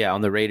yeah,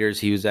 on the Raiders,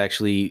 he was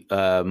actually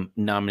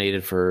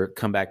nominated for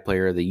Comeback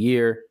Player of the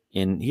Year,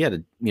 and he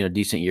had a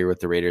decent year with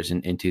the Raiders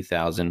in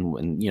 2000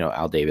 when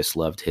Al Davis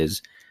loved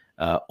his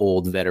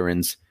old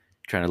veterans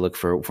trying to look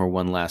for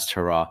one last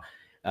hurrah.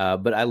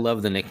 But I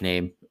love the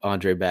nickname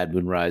Andre Bad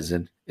Moon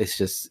Rison.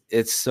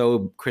 It's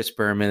so Chris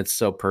Berman. It's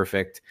so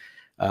perfect.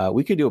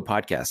 We could do a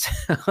podcast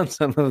on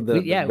some of the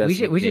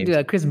we should do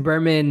a Chris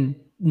Berman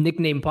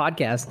nickname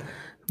podcast.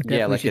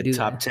 Yeah, like a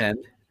top 10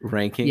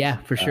 ranking. Yeah,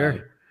 for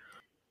sure.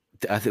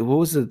 I think, what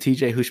was the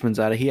TJ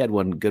Hushmanzada? He had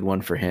one good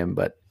one for him,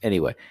 but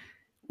anyway,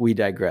 we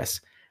digress.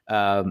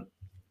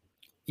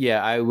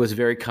 Yeah, I was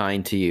very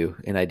kind to you,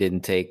 and I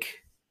didn't take.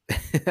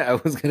 I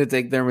was going to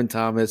take Thurman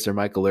Thomas or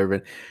Michael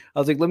Irvin. I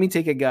was like, let me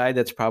take a guy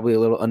that's probably a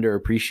little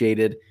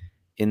underappreciated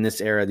in this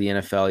era of the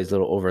NFL. He's a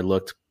little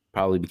overlooked,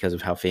 probably because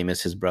of how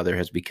famous his brother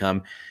has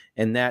become,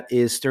 and that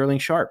is Sterling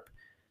Sharpe.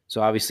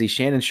 So obviously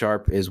Shannon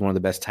Sharpe is one of the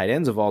best tight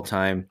ends of all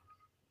time,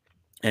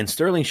 and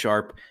Sterling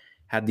Sharpe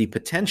had the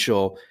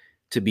potential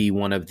to be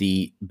one of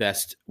the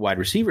best wide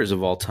receivers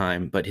of all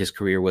time, but his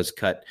career was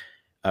cut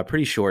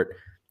pretty short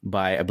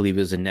by, I believe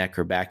it was a neck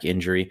or back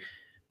injury.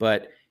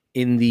 But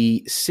in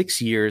the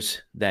 6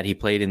 years that he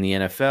played in the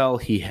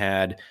NFL, he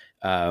had,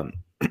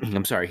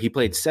 he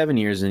played 7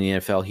 years in the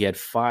NFL. He had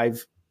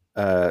 5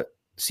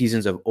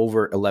 seasons of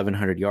over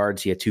 1,100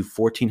 yards. He had 2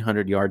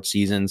 1,400-yard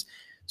seasons.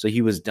 So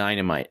he was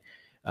dynamite.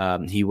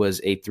 He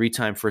was a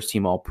 3-time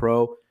first-team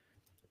All-Pro,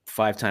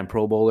 5-time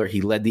Pro Bowler.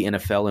 He led the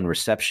NFL in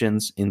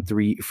receptions in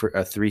 3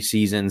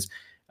 seasons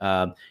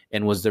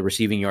and was the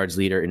receiving yards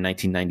leader in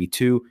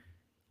 1992.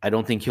 I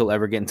don't think he'll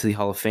ever get into the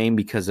Hall of Fame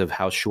because of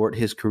how short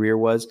his career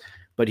was,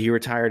 but he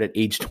retired at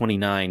age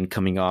 29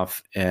 coming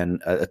off an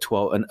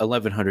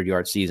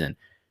 1,100-yard season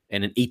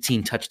and an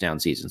 18-touchdown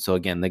season. So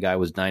again, the guy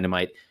was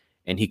dynamite,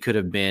 and he could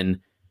have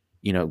been,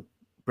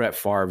 Brett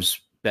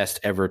Favre's best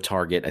ever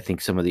target. I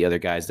think some of the other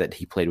guys that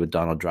he played with,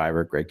 Donald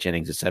Driver, Greg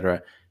Jennings,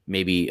 etc.,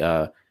 maybe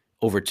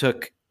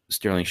overtook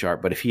Sterling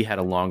Sharpe. But if he had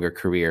a longer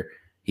career,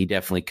 he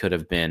definitely could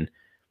have been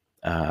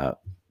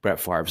Brett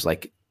Favre's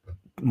like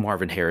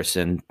Marvin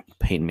Harrison,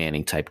 Peyton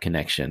Manning type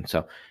connection.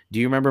 So do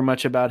you remember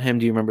much about him?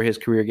 Do you remember his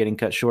career getting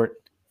cut short?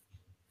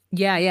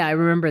 Yeah, I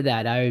remember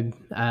that.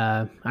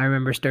 I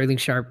remember Sterling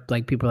Sharpe,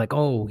 like people were like,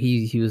 oh,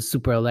 he was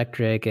super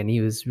electric and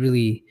he was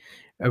really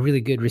a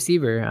really good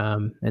receiver.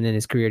 And then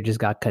his career just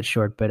got cut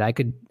short. But I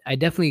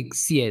definitely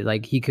see it.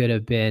 Like he could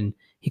have been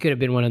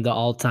one of the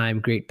all-time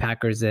great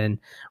Packers and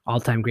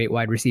all-time great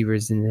wide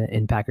receivers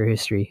in Packer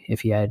history if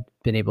he had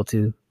been able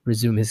to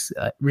resume his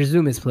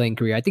playing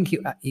career. I think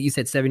he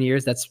said 7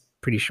 years. That's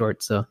pretty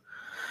short. So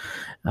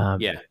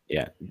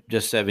yeah,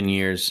 just 7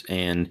 years,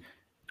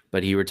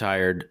 but he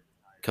retired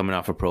coming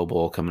off a Pro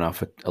Bowl, coming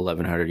off a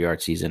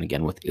 1,100-yard season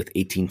again with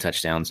 18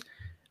 touchdowns.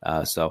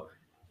 So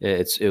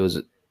it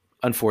was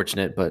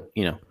unfortunate, but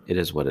it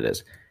is what it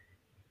is.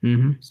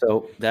 Mm-hmm.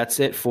 So that's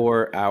it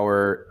for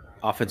our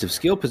offensive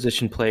skill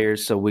position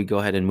players. So we go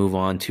ahead and move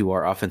on to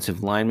our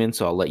offensive linemen.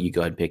 So I'll let you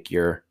go ahead and pick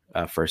your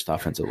first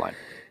offensive line.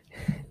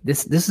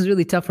 This is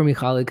really tough for me,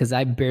 Khalid, because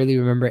I barely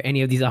remember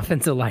any of these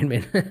offensive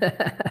linemen.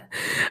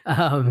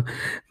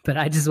 But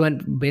I just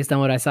went based on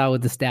what I saw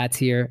with the stats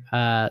here.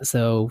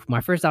 So my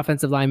first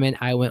offensive lineman,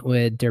 I went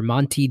with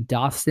Dermontti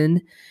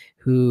Dawson,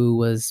 who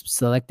was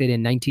selected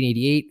in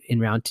 1988 in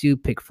round 2,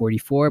 pick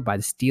 44 by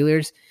the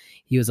Steelers.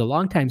 He was a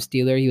longtime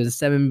Steeler. He was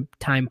a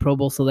 7-time Pro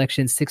Bowl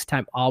selection,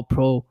 6-time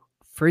All-Pro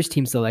first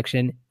team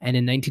selection. And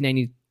in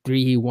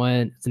 1993, he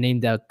was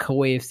named the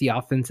Co-AFC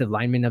Offensive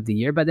Lineman of the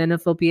Year by the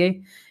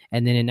NFLPA.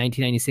 And then in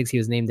 1996, he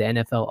was named the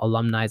NFL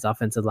Alumni's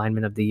Offensive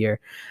Lineman of the Year.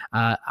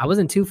 I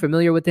wasn't too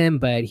familiar with him,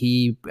 but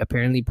he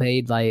apparently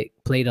played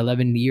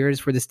 11 years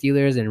for the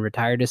Steelers and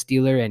retired a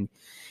Steeler. And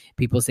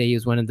people say he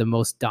was one of the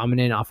most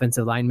dominant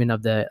offensive linemen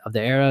of the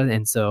era.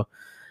 And so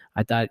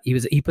I thought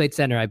he played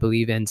center, I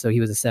believe, and so he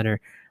was a center.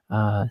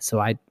 So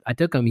I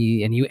took him.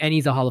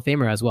 He's a Hall of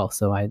Famer as well.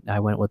 So I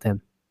went with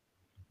him.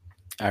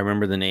 I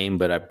remember the name,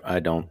 but I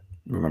don't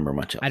remember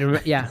much else. I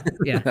don't. Yeah,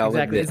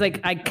 exactly. It's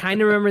like I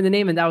kind of remember the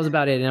name, and that was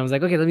about it. And I was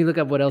like, okay, let me look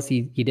up what else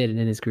he did in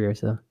his career.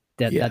 So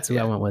that's who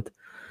I went with.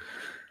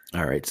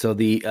 All right. So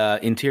the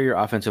interior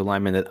offensive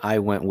lineman that I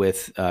went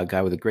with, a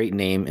guy with a great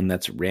name, and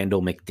that's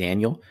Randall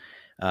McDaniel.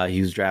 He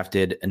was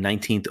drafted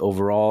 19th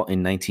overall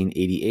in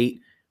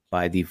 1988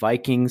 by the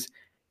Vikings,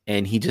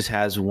 and he just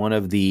has one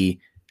of the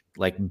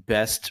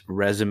best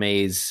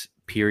resumes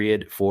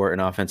period for an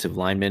offensive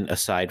lineman,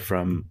 aside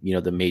from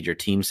the major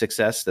team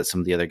success that some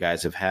of the other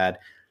guys have had.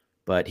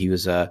 But he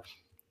was a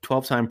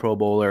 12-time Pro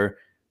Bowler,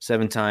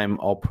 7-time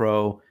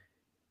All-Pro,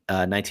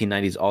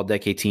 1990s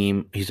All-Decade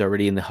team. He's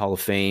already in the Hall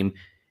of Fame.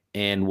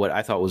 And what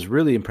I thought was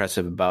really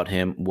impressive about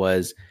him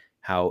was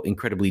how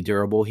incredibly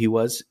durable he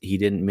was. He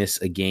didn't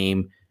miss a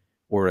game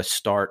or a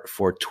start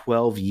for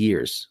 12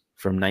 years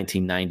from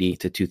 1990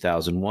 to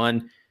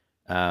 2001.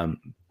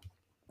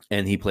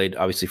 And he played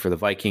obviously for the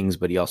Vikings,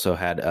 but he also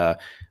had a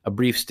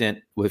brief stint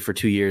for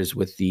 2 years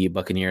with the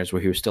Buccaneers,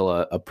 where he was still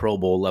a Pro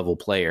Bowl level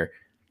player,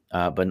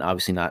 but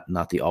obviously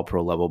not the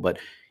All-Pro level. But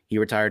he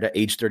retired at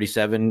age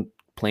 37,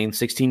 playing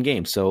 16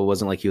 games. So it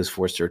wasn't like he was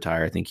forced to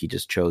retire. I think he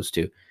just chose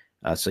to.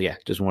 So yeah,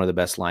 just one of the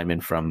best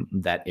linemen from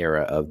that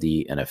era of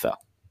the NFL.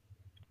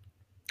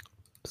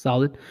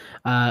 Solid.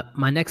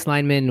 My next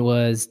lineman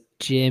was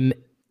Jim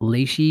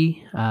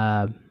Lachey.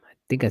 I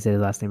think I said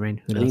his last name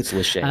right. I think it's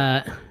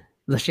Lachey.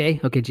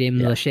 Lachey. Okay,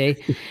 James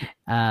Lachey.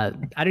 I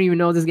don't even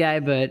know this guy,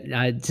 but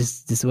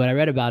this is what I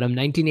read about him.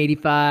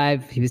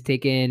 1985, he was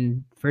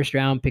taken first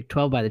round, pick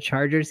 12 by the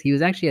Chargers. He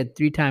was actually a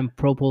 3-time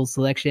Pro Bowl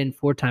selection,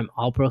 4-time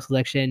All-Pro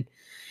selection.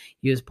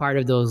 He was part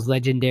of those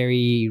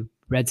legendary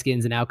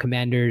Redskins and Out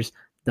Commanders,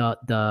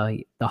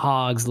 the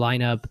Hogs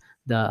lineup,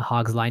 the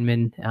Hogs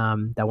lineman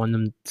that won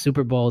them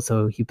Super Bowl.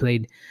 So he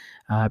played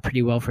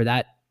pretty well for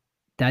that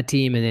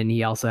team, and then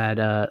he also had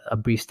a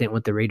brief stint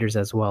with the Raiders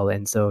as well.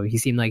 And so he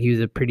seemed like he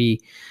was a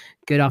pretty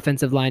good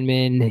offensive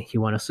lineman. He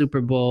won a Super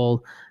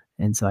Bowl,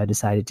 and so I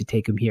decided to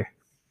take him here.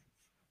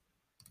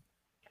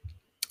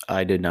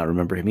 I did not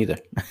remember him either.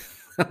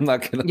 I'm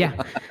not gonna.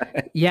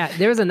 Yeah.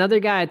 There was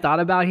another guy I thought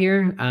about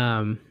here.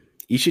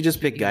 You should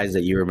just pick guys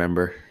that you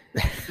remember.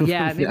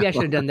 Yeah, maybe I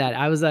should have done that.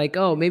 I was like,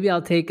 oh, maybe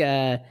I'll take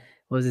what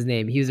was his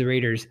name? He was a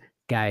Raiders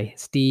guy,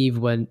 Steve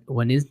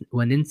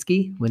Wisniewski.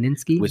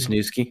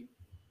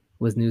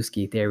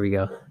 There we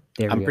go.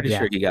 I'm pretty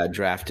sure he got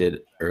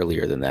drafted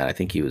earlier than that. I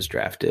think he was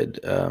drafted.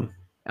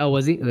 Oh,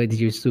 was he? Did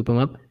you swoop him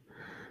up?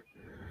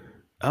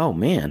 Oh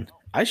man,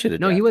 I should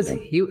have. No, he was.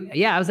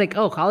 I was like,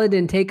 oh, Khalid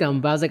didn't take him,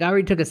 but I was like, I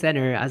already took a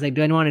center. I was like,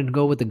 do I want to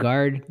go with the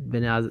guard?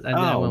 But I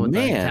went with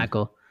the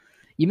tackle.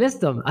 You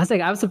missed him. I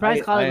was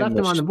surprised Khalid left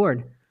him on the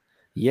board.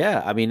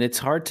 Yeah, I mean, it's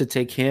hard to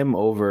take him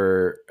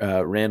over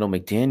Randall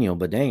McDaniel,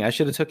 but dang, I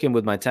should have took him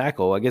with my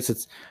tackle. I guess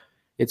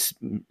it's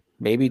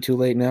maybe too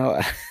late now.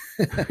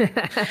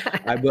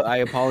 I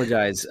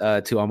apologize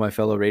to all my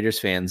fellow Raiders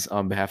fans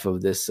on behalf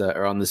of this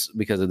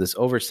because of this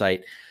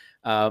oversight.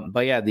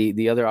 But yeah,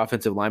 the other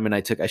offensive lineman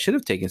I took, I should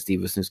have taken Steve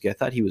Wisniewski. I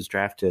thought he was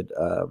drafted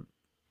a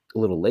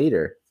little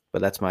later,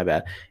 but that's my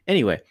bad.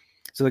 Anyway,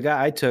 so the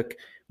guy I took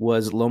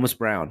was Lomas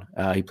Brown.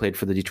 He played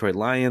for the Detroit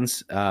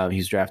Lions. He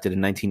was drafted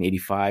in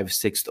 1985,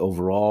 6th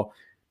overall.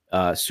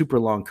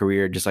 Super long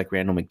career, just like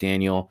Randall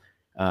McDaniel.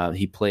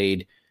 He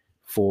played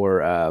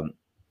for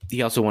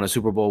he also won a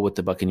Super Bowl with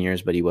the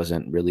Buccaneers, but he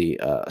wasn't really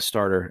a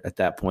starter at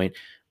that point.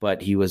 But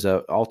he was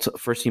a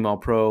first-team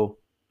All-Pro,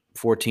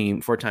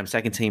 4-time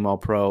second-team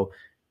All-Pro,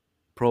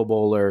 Pro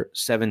Bowler,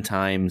 7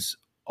 times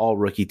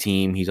All-Rookie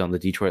team. He's on the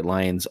Detroit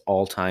Lions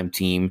all-time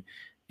team,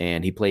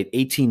 and he played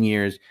 18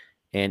 years.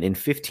 And in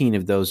 15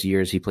 of those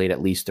years, he played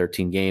at least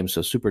 13 games,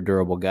 so super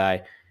durable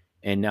guy.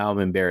 And now I'm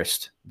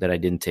embarrassed that I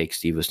didn't take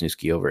Steve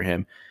Wisniewski over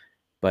him,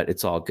 but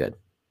it's all good.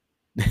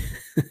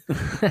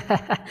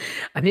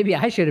 Maybe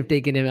I should have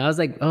taken him. I was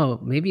like, oh,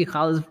 maybe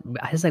Khalid.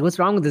 I was like, what's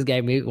wrong with this guy?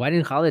 Why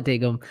didn't Khalid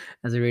take him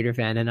as a Raider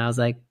fan? And I was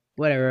like,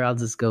 whatever, I'll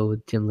just go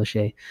with Jim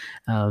Lachey.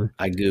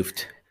 I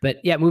goofed.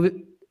 But yeah,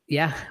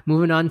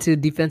 moving on to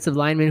defensive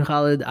lineman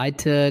Khalid, I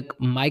took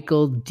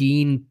Michael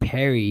Dean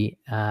Perry.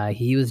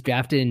 He was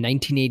drafted in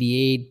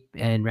 1988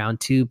 and round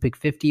 2, pick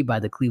 50 by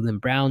the Cleveland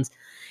Browns.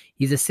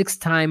 He's a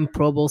 6-time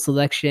Pro Bowl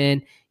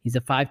selection. He's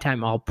a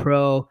 5-time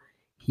All-Pro.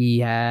 He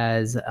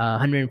has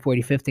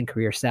 145th in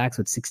career sacks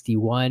with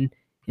 61,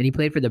 and he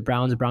played for the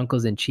Browns,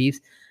 Broncos, and Chiefs.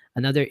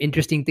 Another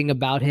interesting thing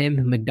about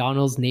him,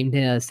 McDonald's named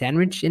a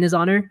sandwich in his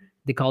honor.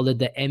 They called it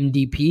the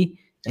MDP,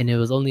 and it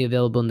was only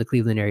available in the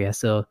Cleveland area.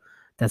 So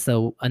that's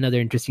another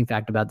interesting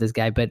fact about this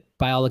guy. But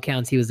by all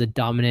accounts, he was a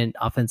dominant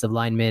offensive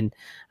lineman.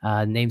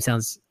 Name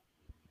sounds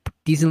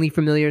decently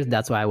familiar.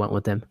 That's why I went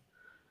with him.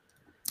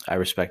 I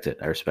respect it.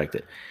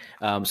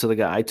 So the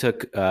guy I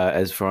took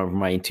as from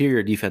my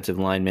interior defensive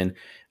lineman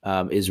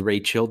is Ray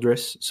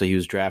Childress. So he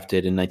was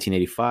drafted in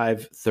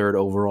 1985, 3rd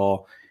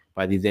overall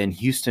by the then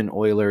Houston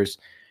Oilers.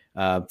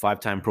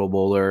 5-time Pro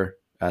Bowler,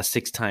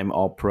 6-time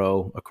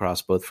All-Pro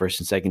across both first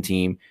and second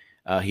team.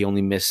 He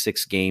only missed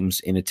 6 games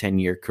in a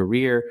 10-year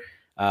career.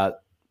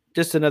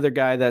 Just another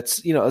guy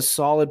that's, a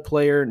solid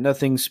player,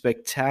 nothing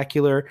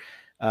spectacular.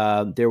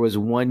 There was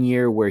one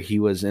year where he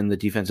was in the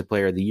Defensive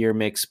Player of the Year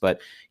mix,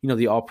 but,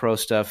 the All-Pro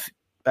stuff,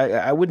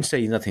 I wouldn't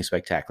say nothing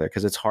spectacular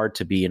because it's hard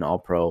to be an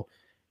All-Pro.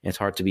 It's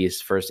hard to be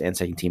his first and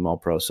second team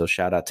All-Pro, so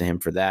shout out to him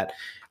for that.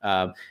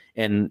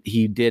 And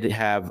he did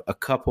have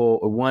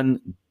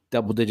one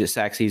double-digit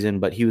sack season,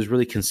 but he was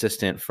really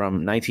consistent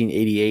from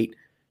 1988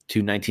 to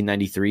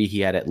 1993.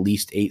 He had at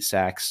least 8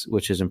 sacks,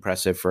 which is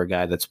impressive for a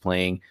guy that's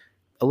playing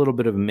a little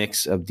bit of a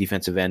mix of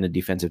defensive end and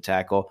defensive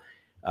tackle.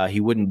 He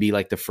wouldn't be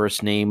like the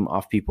first name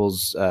off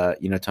people's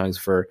tongues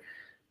for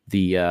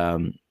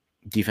the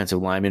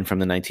defensive lineman from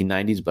the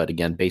 1990s, but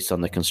again, based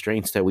on the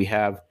constraints that we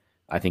have,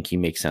 I think he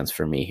makes sense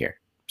for me here.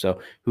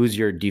 So who's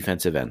your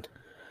defensive end?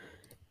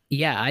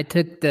 Yeah, I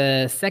took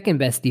the second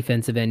best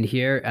defensive end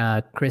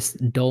here, Chris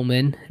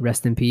Dolman,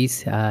 rest in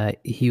peace.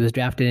 He was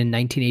drafted in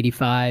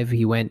 1985.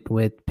 He went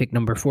with pick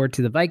number 4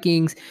 to the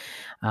Vikings.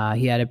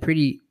 He had a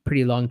pretty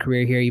long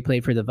career here. He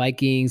played for the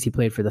Vikings. He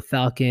played for the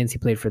Falcons. He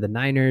played for the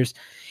Niners.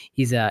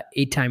 He's a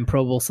 8-time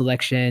Pro Bowl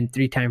selection,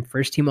 3-time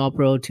first team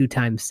All-Pro,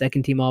 2-time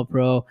second team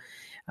All-Pro.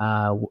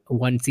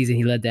 One season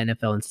he led the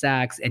NFL in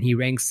sacks, and he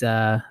ranks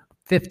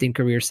 5th in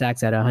career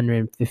sacks at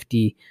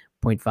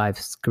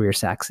 150.5 career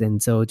sacks.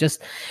 And so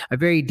just a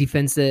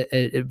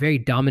very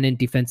dominant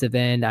defensive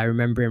end. I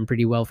remember him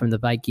pretty well from the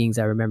Vikings.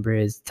 I remember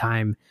his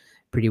time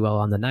pretty well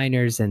on the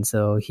Niners. And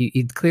so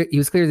he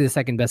was clearly the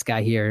second best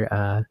guy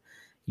here.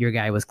 Your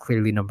guy was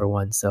clearly number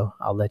 1. So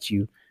I'll let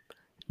you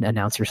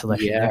announce your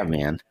selection. Yeah, there.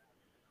 Man.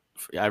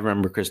 I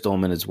remember Chris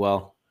Dolman as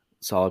well.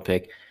 Solid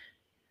pick.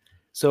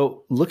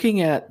 So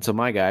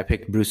my guy, I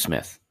picked Bruce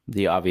Smith,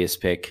 the obvious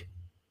pick,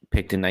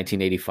 picked in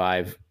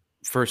 1985,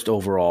 first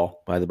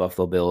overall by the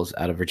Buffalo Bills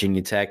out of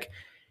Virginia Tech.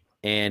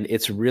 And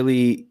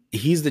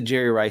he's the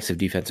Jerry Rice of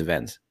defensive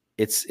ends.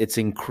 It's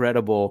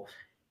incredible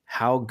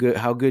how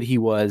good he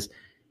was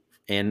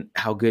and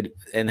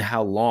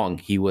how long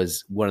he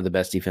was one of the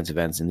best defensive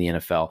ends in the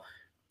NFL.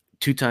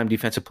 2-time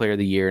Defensive Player of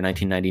the Year,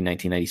 1990,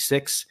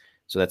 1996.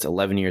 So that's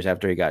 11 years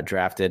after he got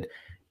drafted.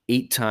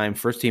 8-time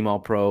first team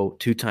All-Pro,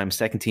 2-time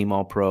second team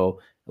All-Pro,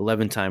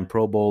 11-time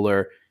Pro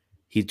Bowler.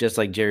 He's just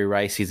like Jerry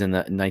Rice. He's in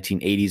the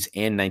 1980s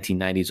and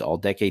 1990s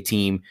All-Decade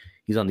team.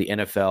 He's on the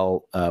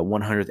NFL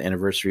 100th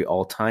anniversary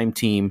all-time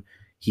team.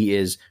 He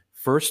is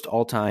first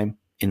all-time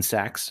in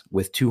sacks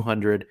with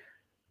 200.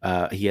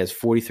 He has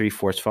 43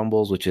 forced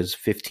fumbles, which is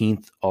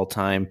 15th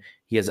all-time.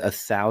 He has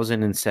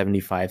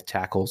 1,075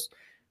 tackles,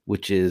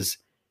 which is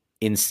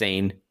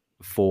insane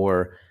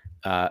for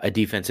a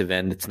defensive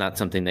end. It's not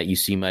something that you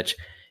see much.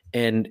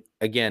 And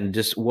again,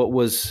 just what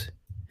was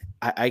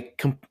I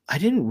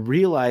didn't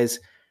realize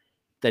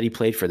that he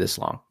played for this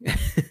long.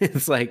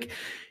 It's like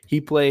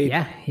he played.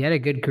 Yeah, he had a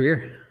good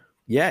career.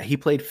 Yeah, he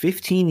played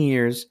 15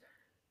 years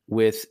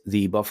with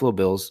the Buffalo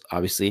Bills,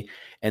 obviously.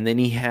 And then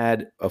he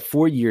had a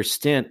 4-year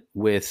stint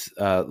with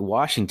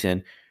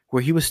Washington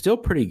where he was still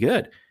pretty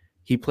good.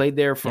 He played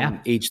there from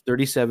age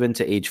 37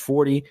 to age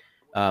 40.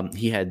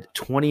 He had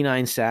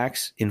 29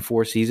 sacks in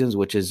 4 seasons,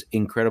 which is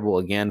incredible,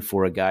 again,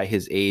 for a guy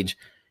his age,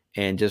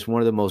 and just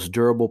one of the most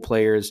durable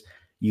players.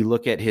 You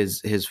look at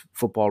his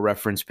Football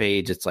Reference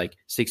page, it's like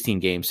 16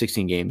 games,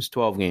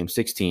 12 games,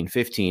 16,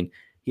 15.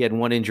 He had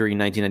one injury in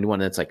 1991,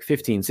 and it's like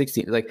 15,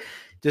 16. Like,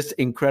 just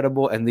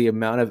incredible. And the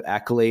amount of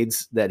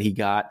accolades that he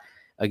got.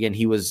 Again,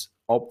 he was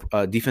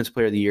Defensive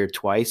Player of the Year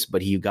twice,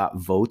 but he got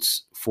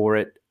votes for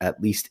it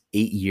at least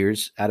 8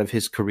 years out of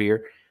his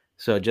career.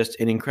 So just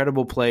an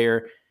incredible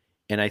player.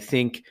 And I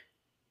think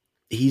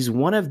he's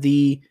one of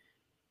the,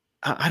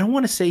 I don't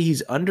want to say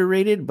he's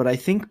underrated, but I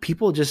think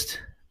people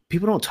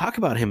don't talk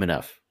about him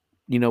enough.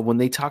 When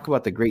they talk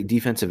about the great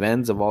defensive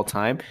ends of all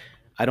time,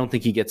 I don't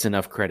think he gets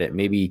enough credit.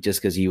 Maybe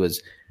just because he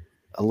was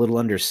a little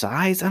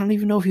undersized. I don't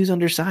even know if he was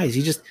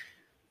undersized.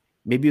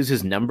 Maybe it was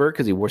his number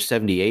because he wore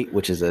 78,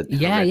 which is a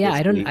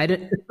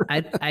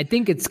I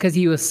think it's because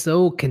he was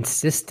so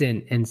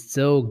consistent and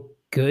so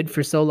good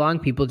for so long.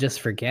 People just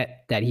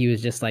forget that he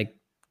was just like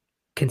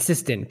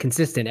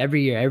consistent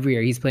every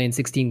year. He's playing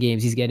 16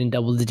 games. He's getting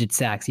double-digit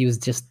sacks. He was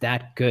just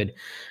that good.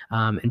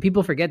 And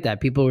people forget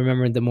that. People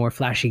remember the more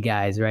flashy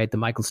guys, right? The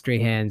Michael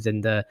Strahans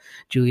and the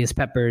Julius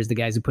Peppers, the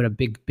guys who put up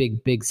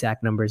big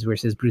sack numbers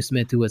versus Bruce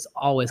Smith, who was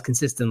always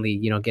consistently,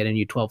 getting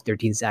you 12,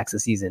 13 sacks a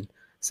season.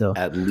 So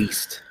at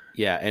least.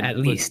 Yeah. And at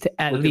least,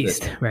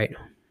 right.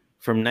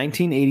 From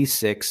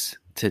 1986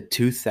 to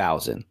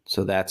 2000,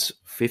 so that's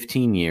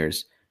 15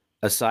 years,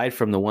 aside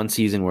from the one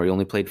season where he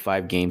only played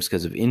 5 games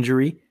because of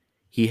injury,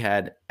 he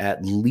had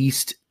at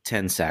least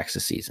 10 sacks a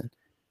season,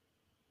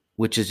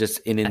 which is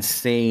just an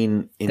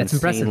insane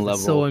impressive. level.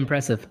 That's so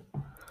impressive.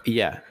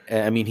 Yeah.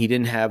 I mean, he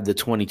didn't have the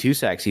 22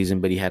 sack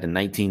season, but he had a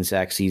 19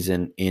 sack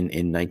season in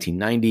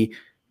 1990.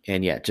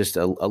 And yeah, just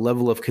a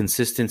level of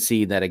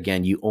consistency that,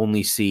 again, you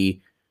only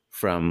see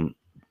from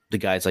the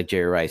guys like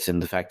Jerry Rice,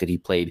 and the fact that he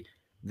played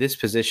this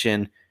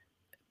position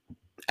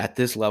at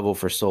this level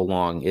for so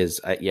long is,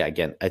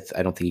 again, I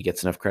don't think he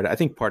gets enough credit. I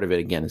think part of it,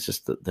 again, is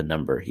just the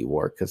number he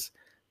wore, because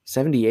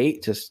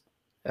 78, just,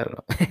 I don't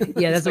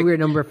know. Yeah, that's a weird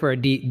number for a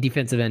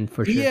defensive end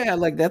for sure. Yeah,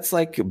 like that's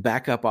like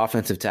backup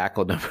offensive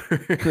tackle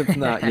number. It's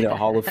not,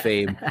 Hall of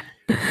Fame,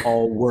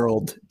 all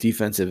world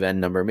defensive end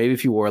number. Maybe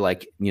if you wore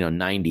like,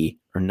 90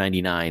 or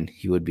 99,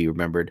 he would be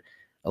remembered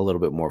a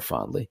little bit more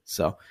fondly.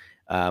 So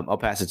I'll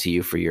pass it to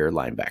you for your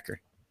linebacker.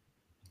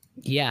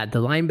 Yeah, the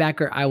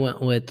linebacker I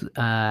went with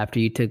after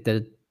you took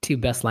the two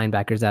best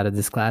linebackers out of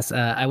this class,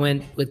 I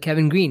went with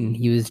Kevin Greene.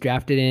 He was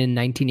drafted in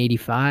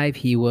 1985.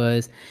 He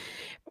was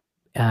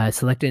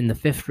selected in the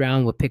 5th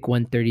round with pick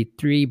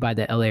 133 by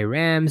the LA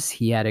Rams.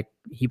 He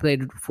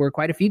played for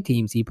quite a few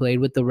teams. He played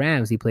with the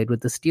Rams. He played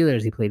with the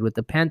Steelers. He played with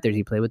the Panthers.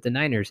 He played with the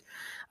Niners.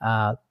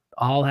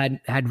 All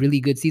had really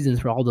good seasons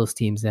for all those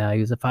teams. He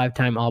was a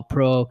 5-time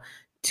All-Pro,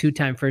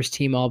 2-time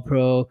first-team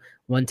All-Pro,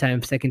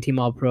 1-time second-team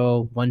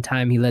All-Pro. 1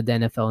 time he led the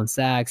NFL in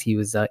sacks.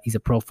 He's a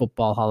Pro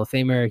Football Hall of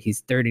Famer.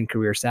 He's 3rd in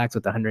career sacks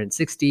with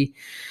 160.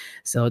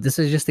 So this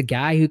is just a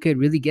guy who could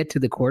really get to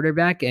the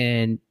quarterback,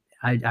 and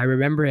I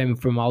remember him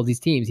from all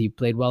these teams. He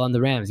played well on the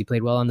Rams. He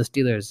played well on the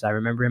Steelers. I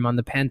remember him on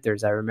the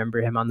Panthers. I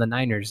remember him on the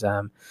Niners.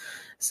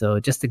 So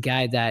just a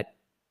guy that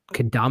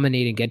could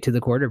dominate and get to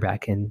the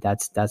quarterback, and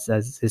that's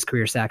as his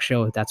career sack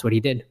show. That's what he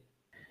did.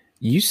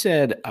 You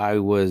said I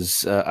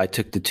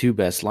took the 2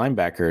 best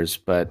linebackers,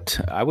 but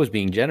I was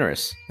being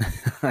generous.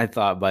 I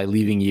thought by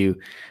leaving you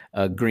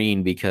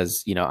Greene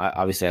because,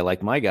 obviously I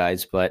like my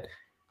guys, but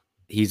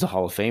he's a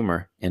Hall of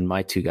Famer, and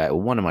my 2 guys,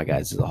 one of my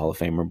guys is a Hall of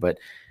Famer, but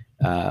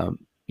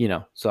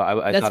so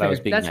I thought fair. I was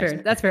being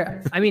nice. That's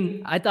fair. I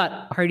mean, I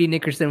thought Hardy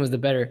Nickerson was the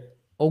better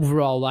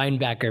overall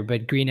linebacker,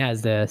 but Greene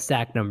has the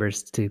sack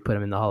numbers to put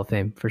him in the Hall of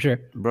Fame for sure.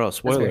 Bro,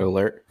 spoiler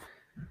alert.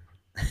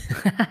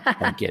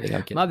 I'm kidding.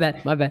 My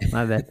bad.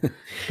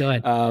 Go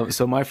ahead.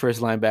 So my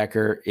first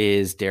linebacker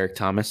is Derek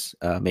Thomas.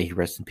 May he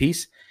rest in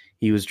peace.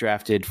 He was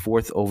drafted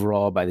 4th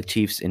overall by the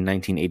Chiefs in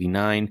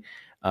 1989.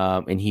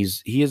 And he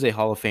is a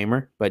Hall of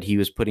Famer, but he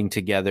was putting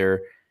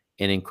together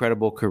an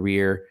incredible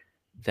career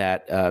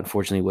that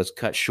unfortunately was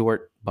cut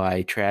short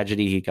by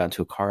tragedy. He got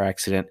into a car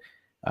accident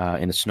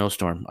in a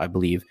snowstorm, I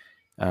believe,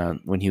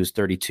 when he was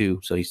 32.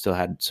 So he still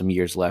had some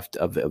years left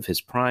of his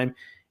prime,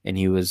 and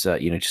he was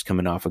just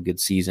coming off a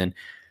good season.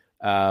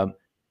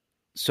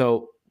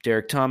 So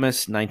Derek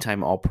Thomas,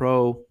 9-time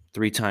All-Pro,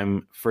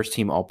 3-time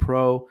first-team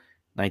All-Pro,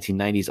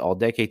 1990s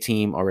All-Decade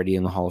team, already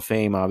in the Hall of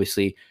Fame,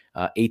 obviously.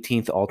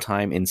 18th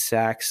all-time in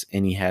sacks,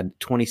 and he had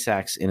 20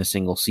 sacks in a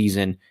single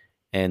season,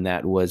 and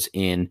that was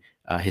in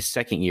his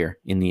second year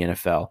in the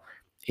NFL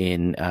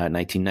in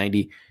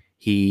 1990.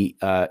 He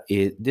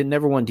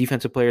never won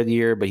Defensive Player of the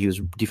Year, but he was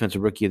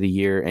Defensive Rookie of the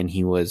Year, and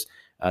he was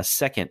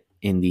second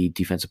in the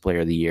Defensive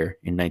Player of the Year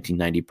in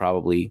 1990,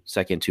 probably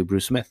second to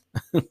Bruce Smith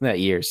that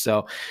year.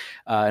 So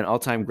an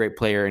all-time great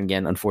player. And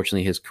again,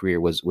 unfortunately, his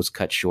career was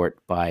cut short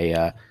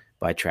by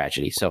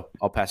tragedy. So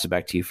I'll pass it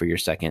back to you for your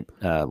second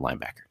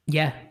linebacker.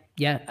 Yeah.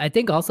 I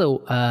think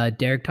also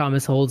Derek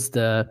Thomas holds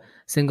the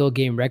single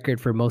game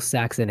record for most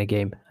sacks in a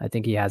game. I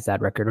think he has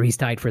that record, or he's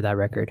tied for that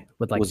record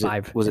with like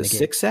 5. Was it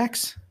 6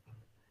 sacks?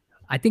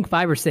 I think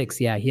 5 or 6.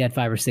 Yeah, he had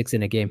 5 or 6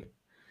 in a game.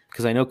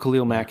 Because I know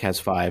Khalil Mack has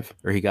 5,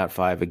 or he got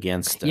 5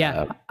 against.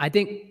 I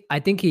think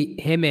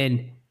him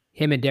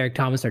and Derek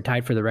Thomas are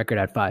tied for the record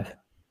at 5.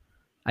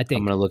 I think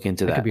I'm going to look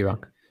into that. I could be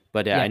wrong.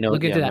 But I know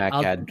Mack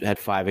had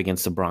 5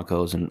 against the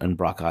Broncos and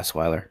Brock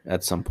Osweiler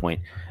at some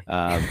point.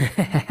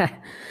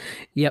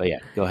 Yep. Yeah,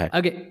 go ahead.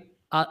 Okay.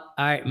 All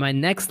right. My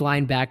next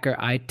linebacker,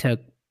 I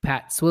took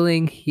Pat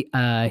Swilling. He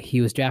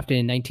was drafted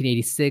in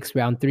 1986,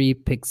 round 3,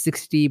 pick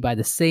 60 by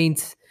the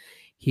Saints.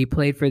 He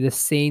played for the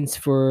Saints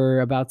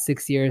for about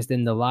 6 years,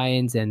 then the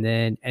Lions, and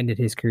then ended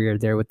his career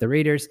there with the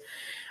Raiders.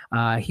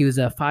 He was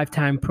a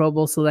 5-time Pro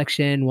Bowl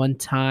selection,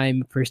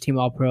 1-time first-team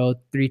All-Pro,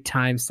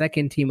 3-time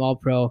second-team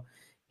All-Pro.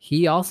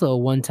 He also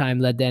 1 time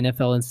led the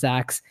NFL in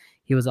sacks.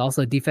 He was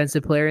also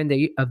Defensive Player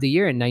of the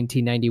Year in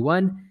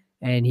 1991,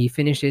 and he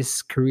finished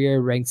his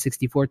career ranked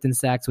 64th in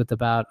sacks with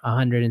about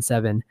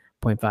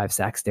 107.5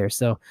 sacks there.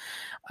 So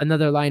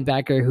another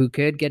linebacker who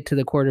could get to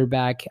the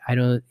quarterback.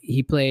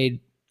 He played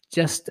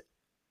just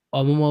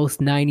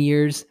almost 9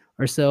 years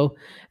or so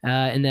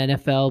in the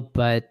NFL,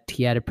 but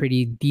he had a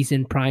pretty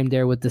decent prime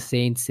there with the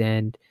Saints,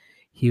 and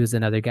he was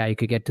another guy who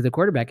could get to the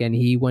quarterback, and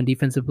he won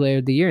Defensive Player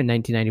of the Year in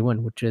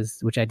 1991,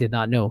 which I did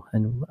not know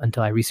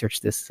until I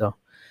researched this. So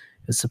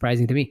it was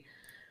surprising to me.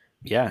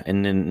 Yeah,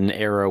 and in an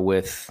era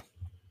with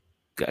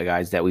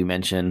guys that we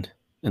mentioned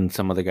and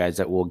some other guys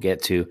that we'll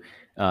get to,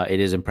 it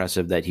is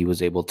impressive that he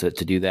was able to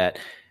do that.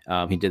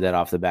 He did that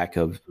off the back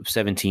of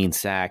 17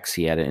 sacks.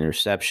 He had an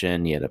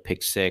interception. He had a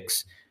pick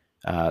 6.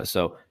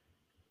 So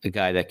a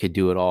guy that could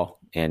do it all.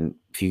 And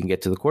if you can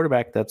get to the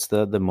quarterback, that's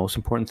the most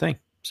important thing.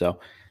 So,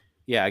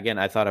 yeah, again,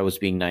 I thought I was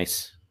being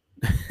nice.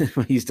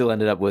 He still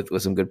ended up with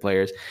some good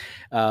players.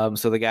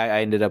 So the guy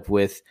I ended up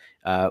with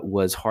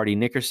was Hardy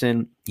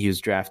Nickerson. He was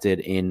drafted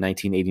in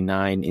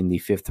 1989 in the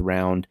 5th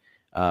round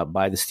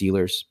by the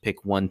Steelers,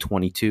 pick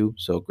 122.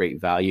 So great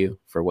value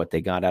for what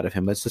they got out of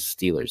him. That's the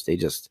Steelers.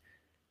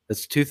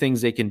 That's two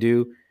things they can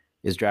do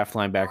is draft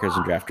linebackers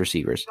and draft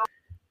receivers.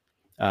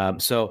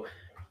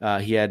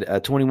 He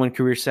had 21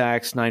 career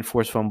sacks, 9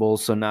 forced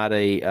fumbles. So not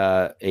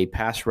a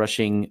pass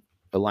rushing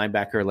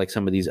linebacker like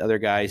some of these other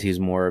guys. He's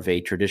more of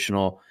a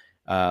traditional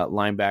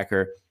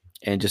linebacker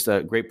and just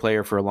a great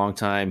player for a long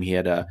time. He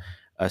had a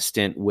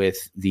stint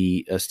with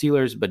the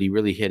Steelers, but he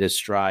really hit his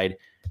stride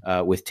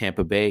with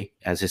Tampa Bay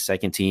as his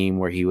second team,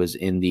 where he was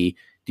in the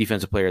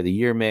Defensive Player of the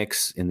Year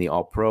mix, in the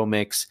All-Pro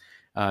mix.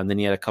 And then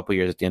he had a couple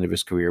years at the end of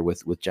his career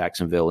with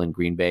Jacksonville and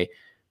Green Bay.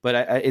 But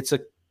it's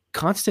a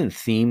constant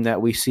theme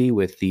that we see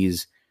with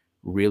these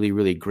really,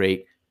 really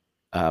great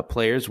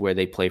players where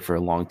they play for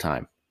a long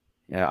time.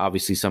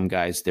 Obviously, some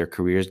guys, their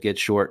careers get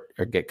short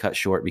or get cut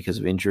short because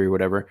of injury or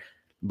whatever.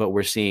 But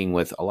we're seeing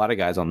with a lot of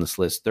guys on this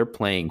list, they're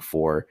playing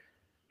for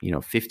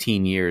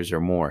 15 years or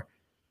more.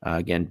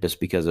 Again, just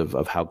because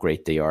of how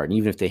great they are. And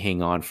even if they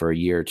hang on for a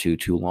year or two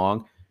too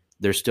long,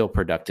 they're still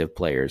productive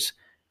players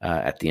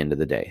at the end of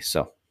the day.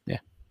 So, yeah.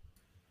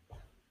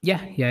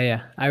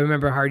 Yeah. I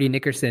remember Hardy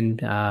Nickerson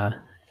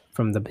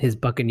from his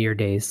Buccaneer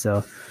days.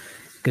 So,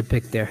 good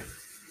pick there.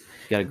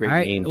 Got a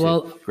great name.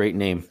 Well, great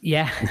name.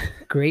 Yeah,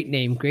 great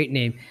name.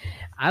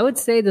 I would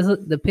say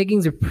the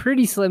pickings are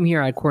pretty slim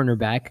here at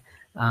cornerback.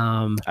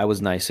 I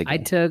was nice again. I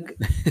took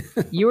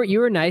you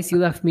were nice. You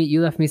left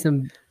me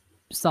some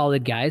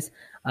solid guys.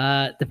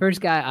 The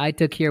first guy I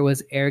took here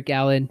was Eric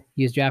Allen.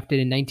 He was drafted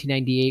in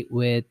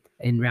 1998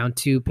 in round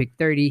 2, pick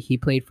 30. He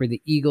played for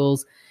the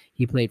Eagles.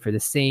 He played for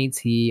the Saints.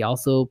 He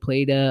also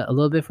played a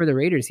little bit for the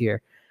Raiders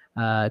here.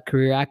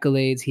 Career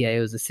accolades. It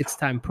was a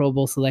 6-time Pro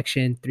Bowl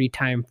selection,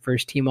 3-time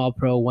first team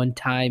All-Pro,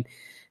 1-time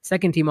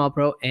second team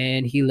All-Pro,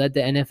 and he led the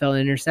NFL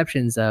in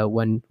interceptions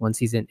one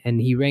season. And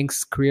he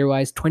ranks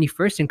career-wise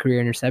 21st in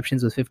career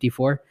interceptions with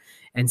 54,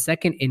 and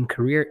second in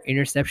career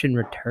interception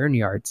return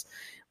yards,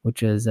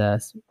 which is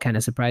kind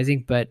of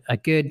surprising. But a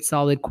good,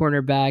 solid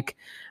cornerback,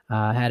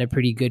 had a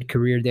pretty good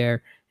career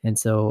there, and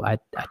so I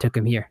took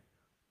him here.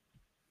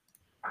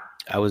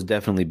 I was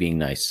definitely being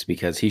nice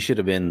because he should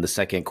have been the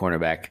second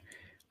cornerback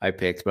I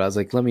picked, but I was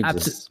like, let me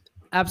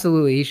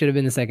Absolutely, he should have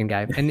been the second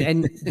guy.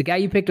 And the guy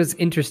you picked was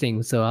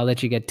interesting, so I'll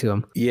let you get to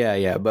him.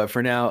 Yeah. But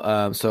for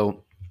now,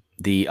 so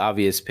the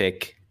obvious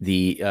pick,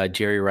 the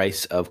Jerry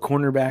Rice of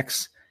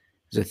cornerbacks,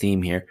 is a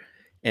theme here,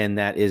 and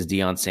that is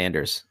Deion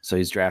Sanders. So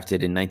he's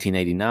drafted in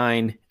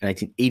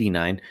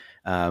 1989,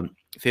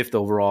 5th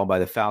overall by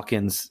the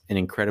Falcons, an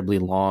incredibly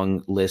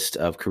long list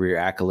of career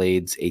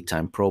accolades,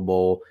 8-time Pro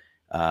Bowl,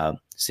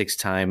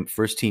 6-time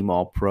first-team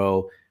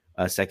All-Pro,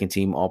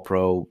 second-team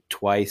All-Pro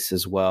twice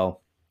as well.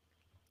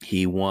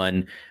 He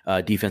won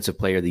Defensive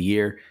Player of the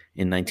Year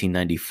in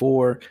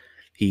 1994.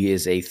 He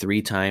is a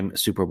 3-time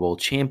Super Bowl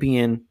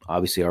champion,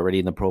 obviously already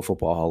in the Pro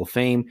Football Hall of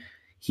Fame.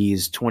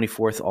 He's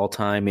 24th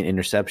all-time in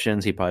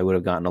interceptions. He probably would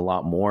have gotten a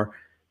lot more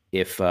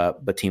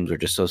but teams were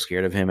just so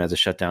scared of him as a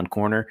shutdown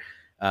corner.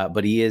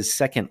 But he is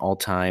second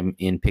all-time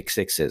in pick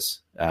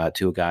sixes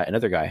to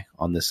another guy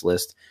on this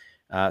list.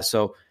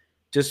 So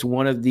just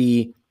one of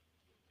the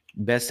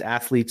best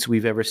athletes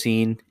we've ever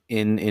seen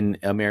in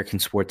American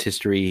sports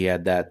history. He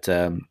had that,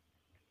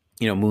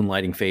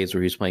 moonlighting phase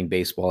where he was playing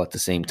baseball at the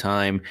same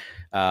time.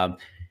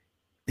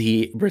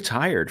 He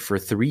retired for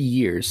 3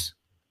 years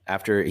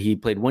after he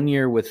played 1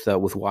 year with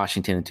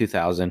Washington in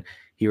 2000.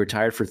 He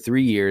retired for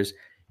 3 years,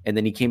 and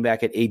then he came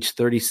back at age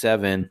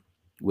 37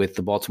 with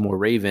the Baltimore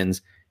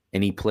Ravens,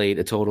 and he played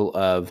a total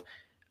of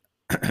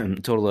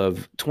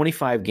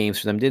 25 games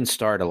for them. Didn't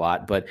start a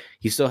lot, but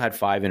he still had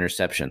 5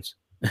 interceptions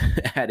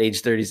at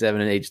age 37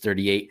 and age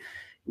 38.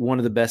 One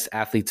of the best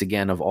athletes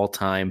again of all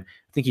time.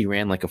 I think he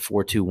ran like a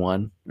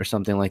 4.21 or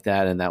something like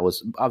that, and that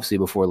was obviously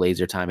before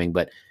laser timing,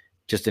 but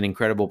just an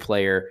incredible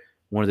player,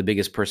 one of the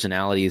biggest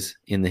personalities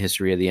in the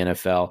history of the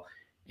NFL,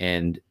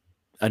 and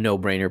a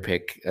no-brainer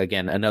pick.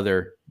 Again,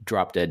 another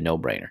drop-dead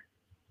no-brainer.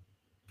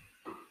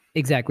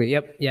 Exactly.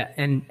 Yep. Yeah.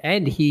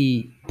 And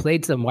he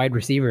played some wide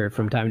receiver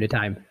from time to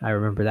time. I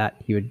remember that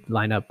he would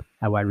line up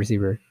at wide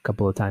receiver a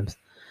couple of times.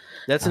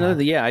 That's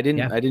another. I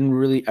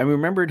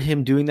remembered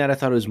him doing that. I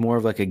thought it was more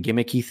of like a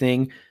gimmicky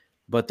thing,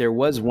 but there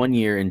was 1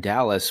 year in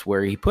Dallas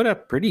where he put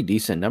up pretty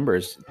decent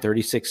numbers,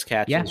 36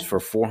 catches for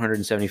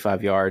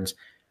 475 yards,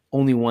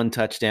 only 1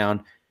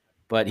 touchdown,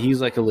 but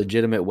he's like a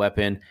legitimate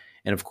weapon.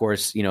 And of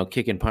course,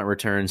 kick and punt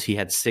returns. He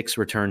had 6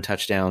 return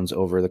touchdowns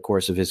over the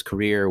course of his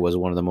career, was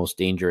one of the most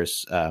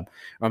dangerous.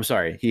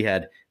 He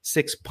had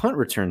 6 punt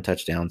return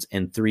touchdowns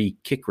and 3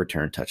 kick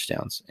return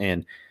touchdowns.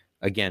 And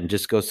again,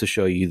 just goes to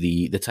show you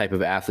the type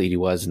of athlete he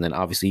was. And then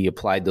obviously he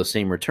applied those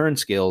same return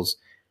skills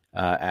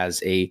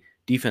as a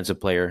defensive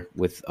player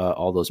with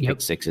all those pick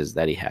sixes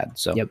that he had.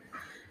 So,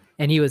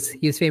 and he was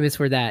famous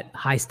for that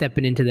high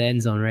stepping into the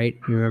end zone, right?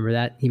 You remember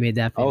that? He made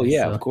that famous. Oh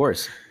yeah, of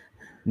course.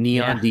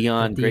 Neon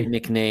Deion, great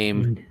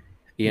nickname.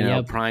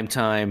 Prime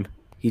Time.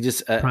 He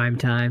just Prime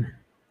Time.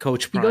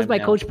 Coach Prime. He goes by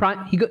now. Coach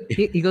Prime.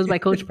 He goes by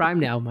Coach Prime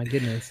now. My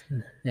goodness.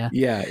 Yeah.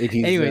 Yeah.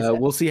 Anyways,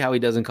 we'll see how he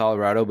does in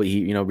Colorado, but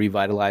he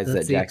revitalized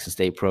that Jackson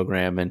State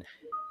program, and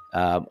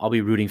I'll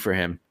be rooting for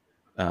him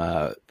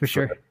For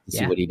sure. to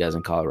see Yeah. what he does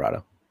in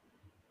Colorado.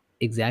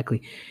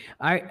 Exactly.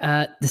 All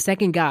right. The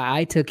second guy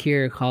I took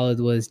here at college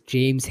was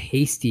James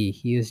Hasty.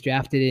 He was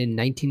drafted in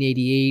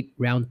 1988,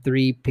 round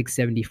 3, pick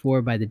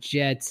 74 by the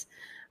Jets.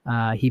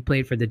 He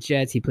played for the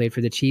Jets. He played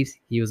for the Chiefs.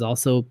 He was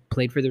also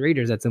played for the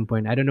Raiders at some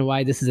point. I don't know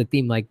why this is a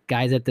theme. Like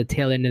guys at the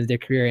tail end of their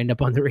career end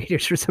up on the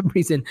Raiders for some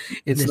reason in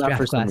It's this not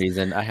draft for class. some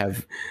reason. I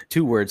have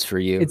 2 words for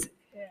you. It's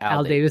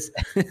Al Davis.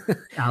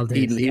 Al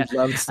Davis. He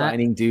loved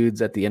signing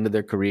dudes at the end of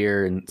their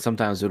career, and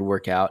sometimes it would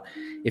work out.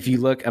 If you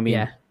look, I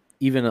mean,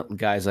 even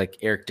guys like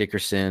Eric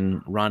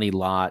Dickerson, Ronnie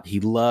Lott, he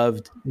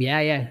loved.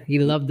 Yeah, he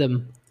loved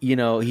them. You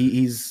know,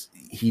 he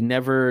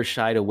never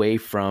shied away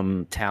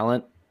from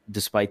talent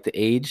despite the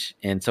age,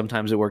 and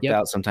sometimes it worked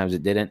out, sometimes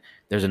it didn't.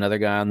 There's another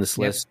guy on this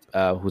list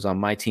who's on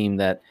my team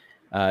that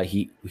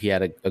he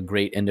had a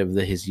great end of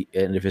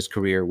his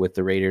career with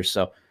the Raiders.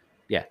 So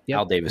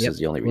Al Davis is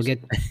the only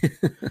reason.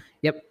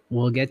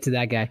 We'll get to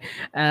that guy.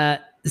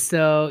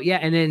 So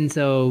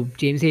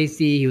James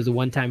Hasty, he was a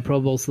one-time Pro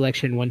Bowl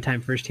selection,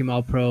 one-time first-team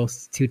All-Pro,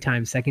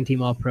 2-time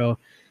second-team All-Pro,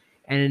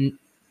 and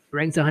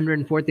ranks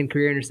 104th in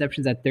career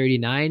interceptions at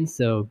 39.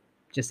 So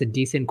just a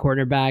decent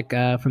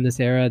cornerback from this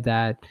era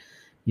that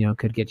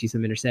could get you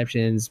some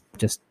interceptions.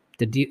 Just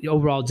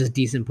overall, just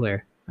decent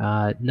player.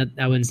 I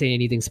wouldn't say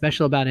anything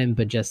special about him,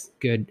 but just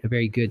good, a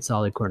very good,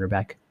 solid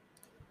cornerback.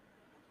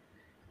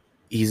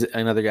 He's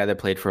another guy that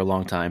played for a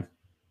long time.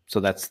 So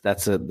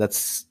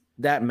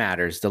that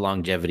matters, the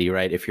longevity,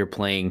 right? If you're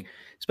playing,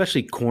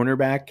 especially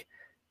cornerback,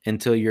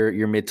 until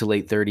your mid to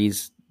late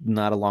 30s,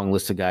 not a long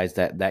list of guys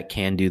that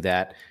can do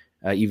that.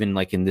 Even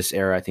like in this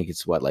era, I think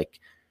it's like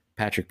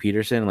Patrick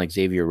Peterson, like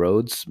Xavier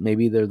Rhodes,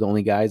 maybe they're the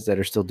only guys that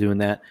are still doing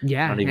that.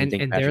 Yeah,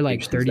 and they're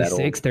like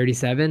 36,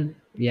 37.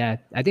 Yeah,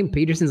 I think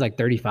Peterson's like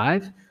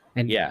 35,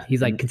 and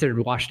he's like considered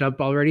washed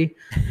up already.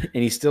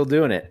 And he's still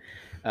doing it.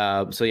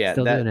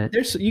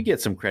 You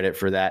get some credit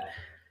for that.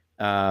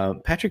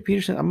 Patrick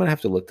Peterson, I'm going to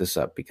have to look this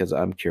up because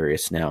I'm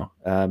curious now.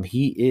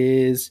 He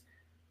is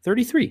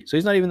 33, so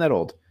he's not even that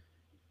old.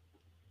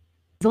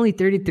 He's only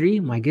 33.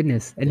 My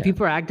goodness. And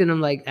people are acting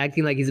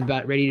like he's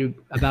about ready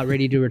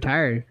to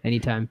retire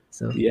anytime.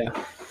 So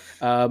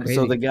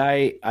so the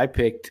guy I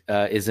picked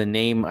is a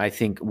name I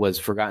think was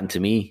forgotten to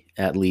me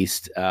at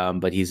least,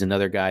 but he's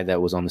another guy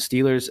that was on the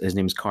Steelers. His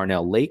name is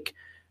Carnell Lake.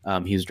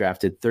 He was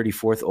drafted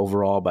 34th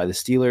overall by the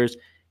Steelers.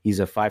 He's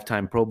a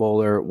 5-time Pro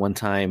Bowler,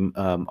 1-time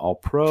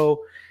All-Pro.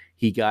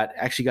 He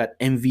actually got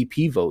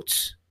MVP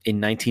votes in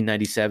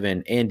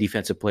 1997 and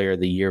Defensive Player of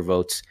the Year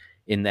votes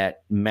in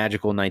that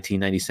magical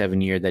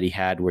 1997 year that he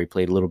had, where he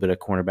played a little bit of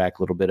cornerback,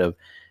 a little bit of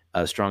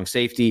strong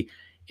safety.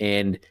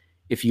 And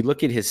if you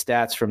look at his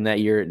stats from that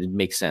year, it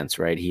makes sense,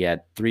 right? He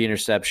had 3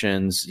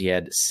 interceptions. He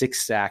had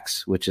 6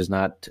 sacks, which is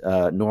not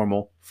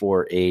normal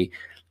for a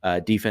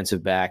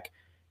defensive back.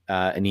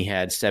 And he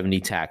had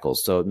 70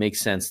 tackles. So it makes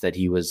sense that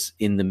he was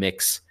in the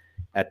mix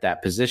at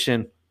that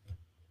position.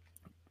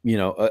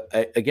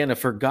 Again, a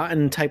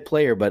forgotten type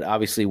player, but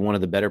obviously one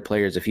of the better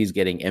players if he's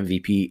getting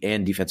MVP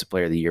and Defensive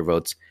Player of the Year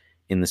votes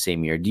in the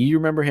same year. Do you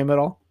remember him at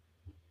all?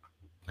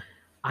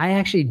 I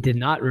actually did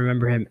not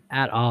remember him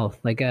at all.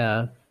 Like,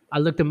 I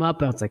looked him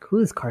up. And I was like, "Who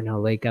is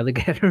Carnell Lake?" I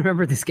don't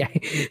remember this guy.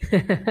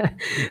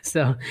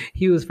 So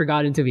he was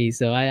forgotten to me.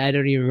 So I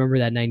don't even remember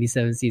that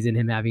 97 season,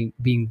 him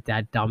being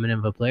that dominant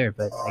of a player.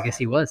 But I guess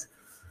he was.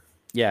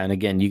 Yeah, and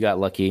again, you got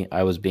lucky.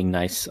 I was being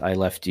nice. I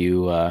left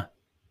you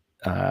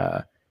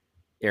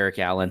Eric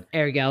Allen.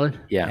 Eric Allen?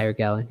 Yeah. Eric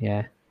Allen,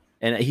 yeah.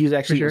 And he was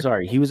actually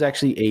he was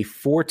actually a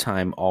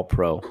 4-time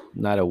All-Pro,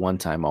 not a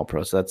 1-time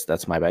All-Pro. So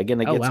that's my bad.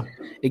 Again,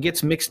 it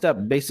gets mixed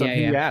up based on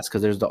who you ask,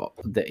 because there's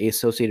the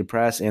Associated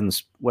Press and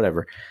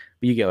whatever.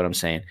 But you get what I'm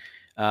saying.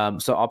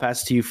 So I'll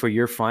pass it to you for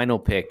your final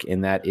pick,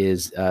 and that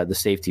is the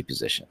safety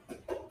position.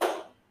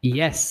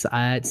 Yes,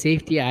 at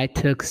safety, I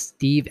took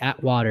Steve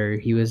Atwater.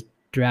 He was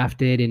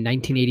drafted in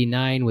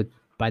 1989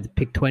 by the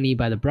pick 20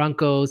 by the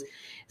Broncos.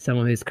 Some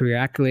of his career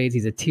accolades: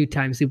 he's a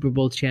 2-time Super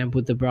Bowl champ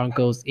with the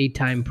Broncos,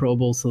 8-time Pro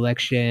Bowl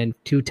selection,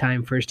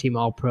 2-time first-team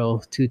All-Pro,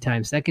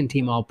 2-time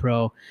second-team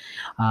All-Pro.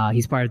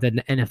 He's part of the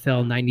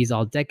NFL 90s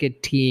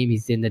All-Decade team.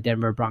 He's in the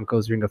Denver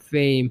Broncos Ring of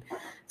Fame.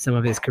 Some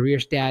of his career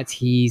stats: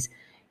 he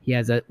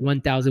has a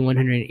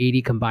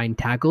 1,180 combined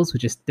tackles,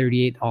 which is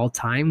 38 all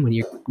time. When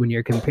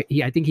you're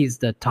I think he's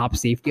the top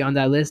safety on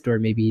that list, or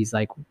maybe he's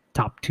like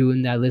top 2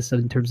 in that list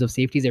in terms of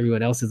safeties.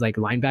 Everyone else is like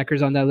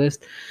linebackers on that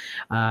list.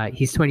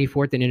 He's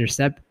 24th in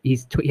intercept. He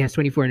has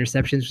 24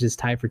 interceptions, which is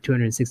tied for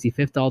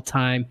 265th all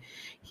time.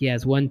 He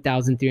has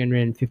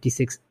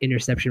 1,356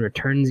 interception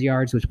returns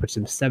yards, which puts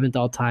him 7th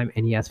all time,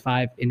 and he has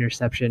 5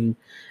 interception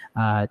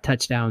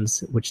touchdowns,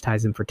 which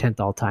ties him for 10th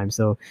all time.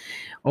 So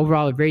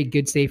overall, a very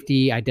good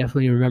safety. I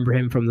definitely remember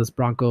him from those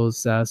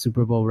Broncos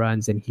Super Bowl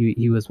runs, and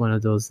he was one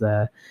of those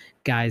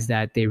guys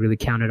that they really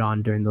counted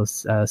on during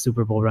those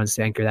Super Bowl runs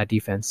to anchor that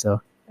defense.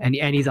 So and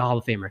he's a Hall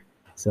of Famer.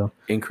 So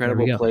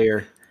incredible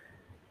player.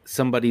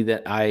 Somebody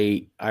that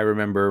I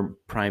remember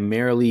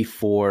primarily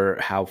for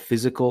how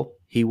physical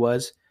he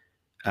was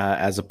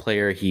as a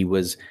player. He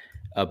was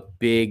a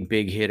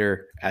big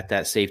hitter at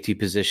that safety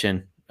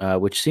position,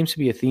 which seems to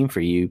be a theme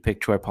for you. You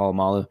picked Troy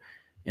Polamalu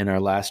in our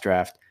last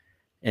draft,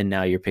 and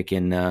now you're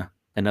picking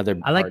another.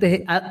 I like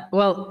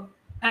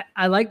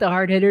I like the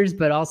hard hitters,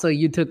 but also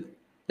you took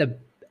the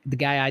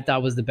guy I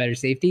thought was the better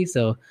safety.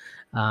 So,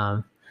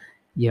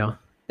 you know,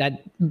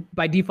 that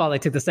by default I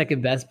took the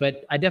second best,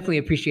 but I definitely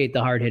appreciate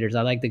the hard hitters.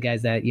 I like the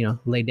guys that, you know,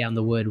 lay down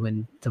the wood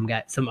when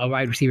a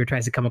wide receiver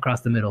tries to come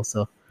across the middle.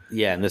 So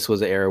yeah, and this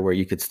was an era where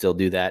you could still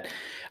do that.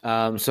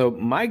 So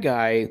my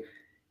guy,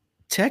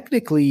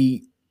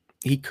 technically,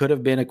 he could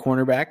have been a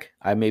cornerback.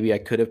 I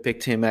could have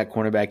picked him at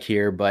cornerback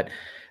here, but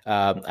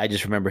I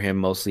just remember him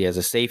mostly as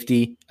a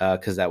safety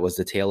because that was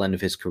the tail end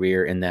of his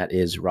career, and that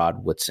is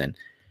Rod Woodson.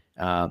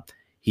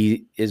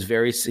 He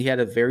had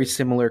a very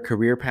similar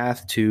career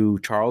path to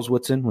Charles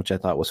Woodson, which I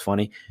thought was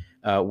funny,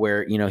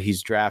 where, you know,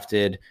 he's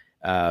drafted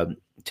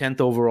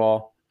 10th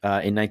overall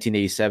in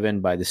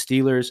 1987 by the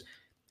Steelers.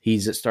 He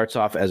starts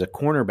off as a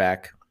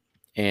cornerback,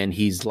 and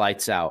he's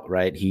lights out,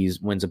 right? He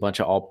wins a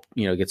bunch of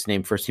gets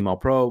named first team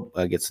All-Pro,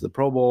 gets to the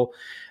Pro Bowl.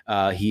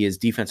 He is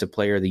Defensive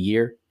Player of the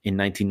Year in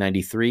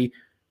 1993,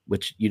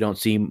 which you don't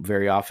see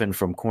very often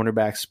from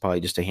cornerbacks. Probably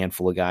just a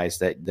handful of guys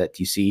that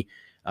you see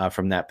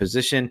from that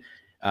position.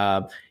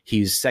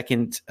 He's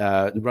second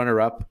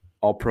runner-up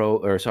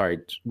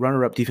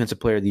runner-up Defensive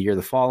Player of the Year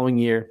the following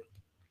year.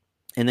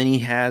 And then he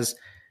has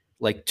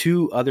like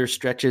two other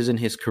stretches in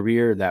his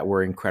career that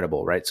were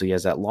incredible, right? So he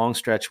has that long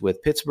stretch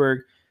with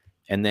Pittsburgh,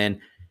 and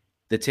then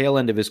the tail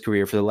end of his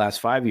career, for the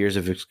last 5 years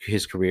of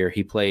his career,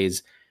 he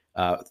plays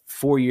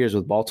 4 years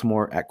with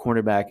Baltimore at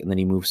cornerback, and then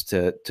he moves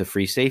to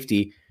free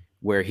safety,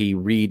 where he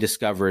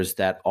rediscovers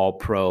that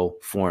All-Pro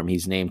form.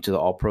 He's named to the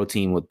All-Pro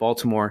team with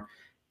Baltimore.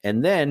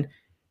 And then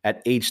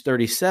at age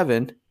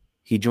 37,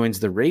 he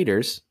joins the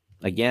Raiders.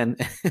 Again,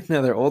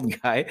 another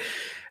old guy.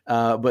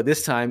 But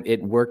this time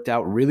it worked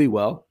out really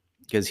well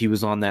because he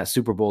was on that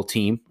Super Bowl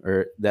team,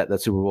 or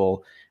that Super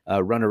Bowl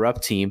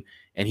runner-up team,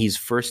 and he's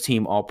first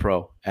team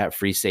All-Pro at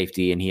free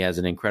safety, and he has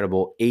an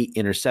incredible 8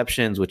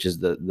 interceptions, which is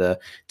the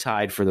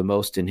tied for the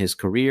most in his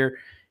career.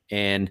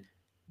 And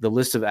the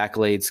list of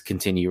accolades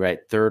continue, right?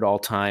 Third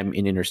all-time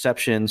in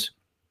interceptions,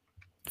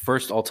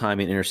 first all-time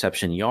in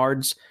interception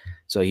yards.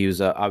 So he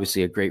was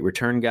obviously a great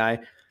return guy,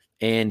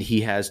 and he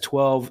has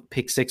 12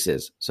 pick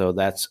sixes. So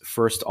that's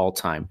first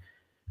all-time.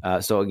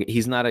 So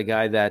he's not a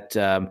guy that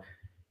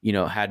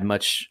had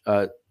much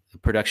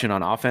production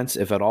on offense,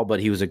 if at all, but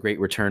he was a great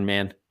return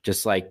man.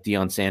 Just like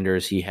Deion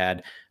Sanders, he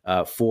had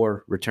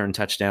 4 return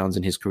touchdowns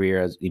in his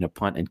career as,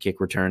 punt and kick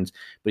returns,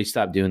 but he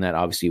stopped doing that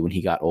obviously when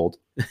he got old,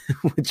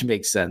 which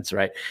makes sense,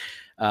 right?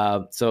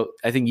 So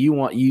I think you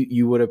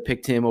would have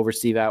picked him over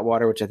Steve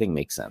Atwater, which I think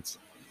makes sense.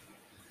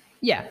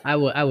 Yeah, I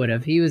would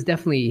have. He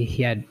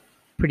had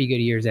pretty good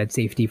years at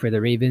safety for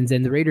the Ravens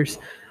and the Raiders.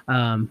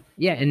 I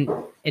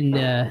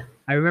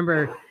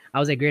remember I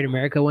was at Great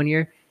America one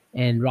year,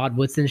 and Rod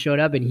Woodson showed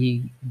up,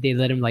 and they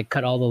let him like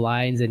cut all the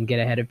lines and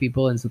get ahead of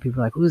people, and so people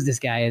were like, "Who's this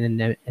guy?" And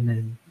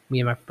then me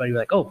and my buddy were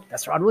like, "Oh,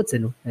 that's Rod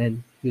Woodson,"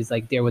 and he was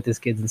like there with his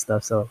kids and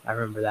stuff. So I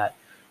remember that.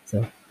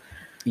 So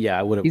yeah,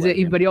 I would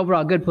have. But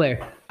overall good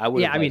player. I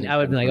would. Yeah, I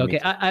would be like, okay.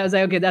 I was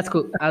like, okay, that's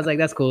cool. I was like,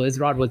 that's cool. It's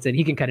Rod Woodson.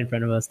 He can cut in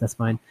front of us. That's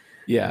fine.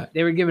 Yeah,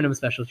 they were giving him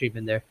special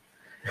treatment there.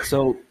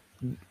 So,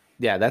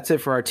 yeah, that's it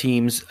for our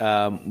teams.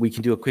 We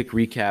can do a quick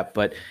recap,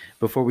 but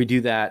before we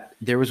do that,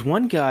 there was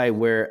one guy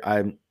where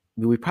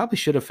we probably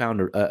should have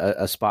found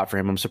a spot for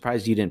him. I'm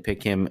surprised you didn't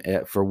pick him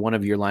for one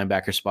of your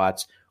linebacker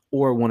spots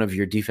or one of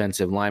your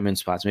defensive lineman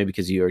spots, maybe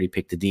because you already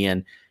picked a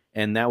DN,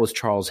 and that was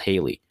Charles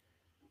Haley.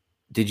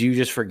 Did you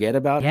just forget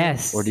about him?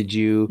 Or did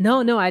you?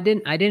 No, I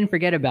didn't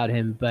forget about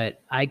him,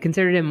 but I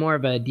considered him more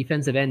of a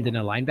defensive end than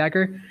a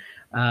linebacker,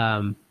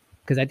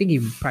 because I think he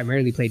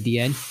primarily played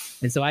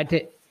DN, and so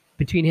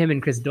between him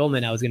and Chris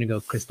Dolman, I was going to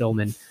go Chris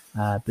Dolman,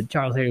 but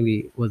Charles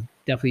Haley was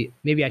definitely,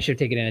 maybe I should have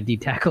taken it at a D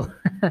tackle,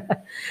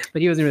 but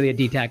he wasn't really a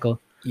D tackle.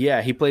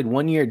 Yeah, he played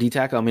 1 year D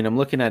tackle. I mean, I'm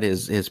looking at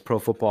his Pro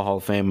Football Hall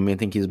of Fame. I mean, I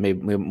think he's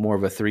maybe more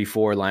of a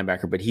 3-4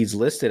 linebacker, but he's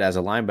listed as a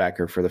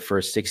linebacker for the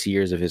first 6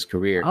 years of his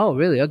career. Oh,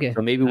 really? Okay.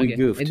 So maybe we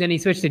goofed. And then he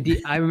switched to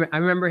D. I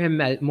remember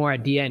him more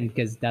at DN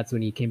because that's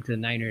when he came to the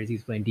Niners. He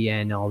was playing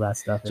DN and all that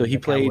stuff. So he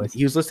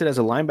was listed as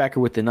a linebacker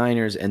with the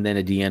Niners and then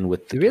a DN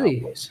with the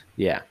Cowboys.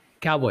 Yeah.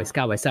 Cowboys.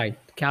 Sorry.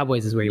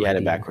 Cowboys is where you had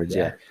it backwards,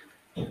 yeah.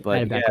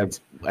 But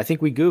I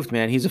think we goofed,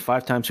 man. He's a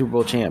 5-time Super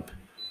Bowl champ.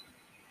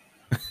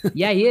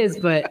 Yeah, he is,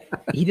 but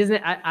he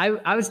doesn't.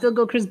 I would still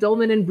go Chris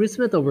Dolman and Bruce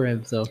Smith over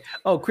him. So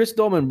Chris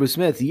Dolman, Bruce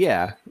Smith,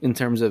 yeah. In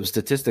terms of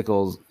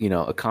statistical,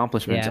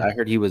 accomplishments, yeah. I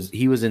heard he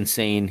was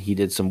insane. He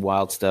did some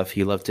wild stuff.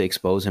 He loved to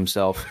expose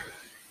himself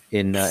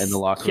in the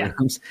locker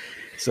rooms.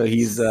 So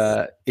he's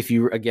if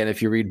you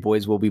read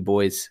Boys Will Be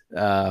Boys,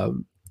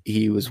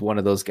 he was one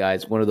of those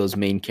guys, one of those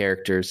main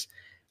characters,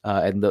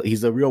 and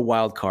he's a real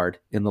wild card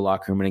in the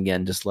locker room. And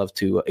again, just loved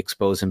to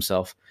expose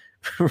himself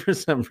for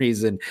some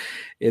reason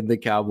in the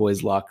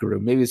Cowboys locker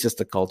room. Maybe it's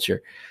just a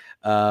culture.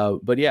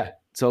 But yeah,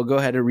 so go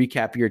ahead and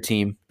recap your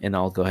team and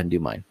I'll go ahead and do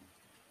mine.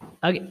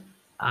 Okay.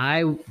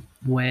 I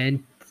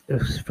went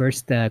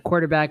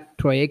quarterback,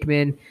 Troy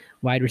Aikman.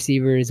 Wide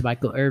receivers,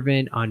 Michael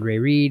Irvin, Andre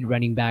Reed.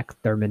 Running back,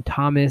 Thurman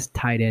Thomas.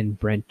 Tight end,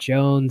 Brent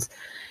Jones.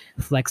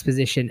 Flex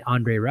position,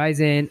 Andre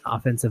Rison.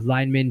 Offensive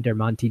lineman,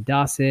 Dermontti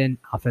Dawson.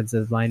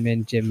 Offensive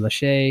lineman, Jim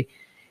Lachey.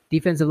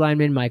 Defensive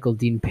lineman, Michael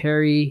Dean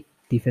Perry.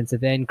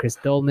 Defensive end, Chris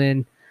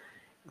Dolman.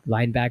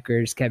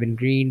 Linebackers, Kevin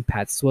Green,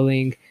 Pat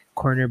Swilling.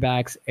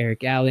 Cornerbacks,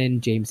 Eric Allen,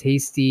 James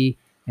Hasty.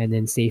 And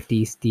then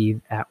safety,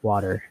 Steve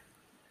Atwater.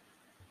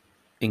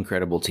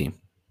 Incredible team.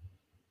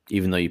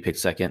 Even though you picked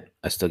second,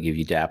 I still give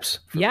you daps.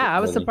 Yeah, I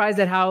was surprised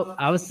at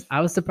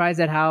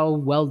how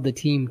well the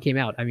team came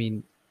out. I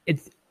mean,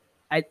 it's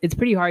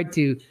pretty hard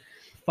to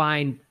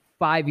find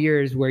 5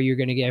 years where you're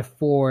going to get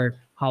 4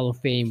 Hall of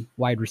Fame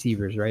wide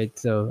receivers, right?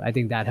 So I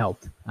think that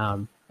helped,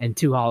 and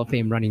 2 Hall of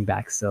Fame running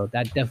backs. So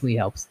that definitely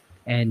helps,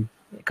 and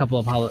a couple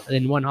of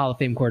one Hall of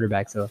Fame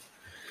quarterback. So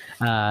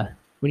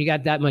when you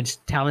got that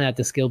much talent at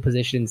the skill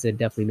positions, it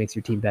definitely makes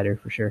your team better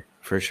for sure.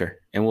 For sure,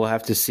 and we'll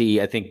have to see.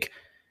 I think.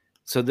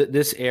 So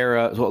this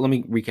era, well, let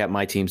me recap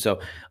my team. So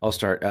I'll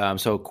start.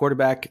 So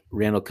quarterback,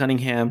 Randall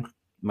Cunningham.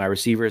 My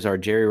receivers are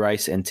Jerry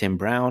Rice and Tim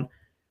Brown.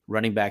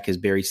 Running back is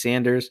Barry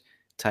Sanders.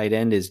 Tight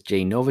end is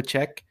Jay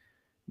Novacek.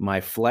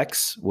 My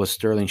flex was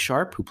Sterling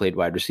Sharp, who played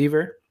wide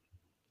receiver.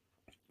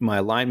 My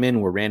linemen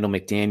were Randall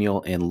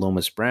McDaniel and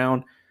Lomas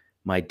Brown.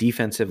 My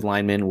defensive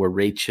linemen were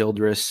Ray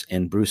Childress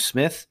and Bruce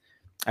Smith.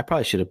 I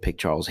probably should have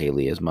picked Charles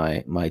Haley as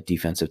my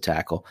defensive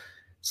tackle.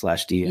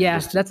 /D. Yeah,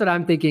 that's what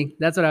I'm thinking.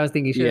 That's what I was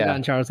thinking. Should have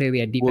gone Charles Haley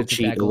at defensive We'll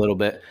cheat tackle. a little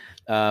bit.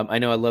 I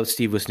know I love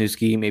Steve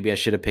Wisniewski. Maybe I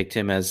should have picked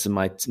him as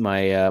my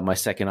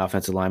second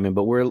offensive lineman,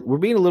 but we're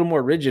being a little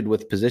more rigid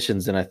with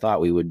positions than I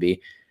thought we would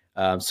be.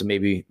 So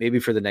maybe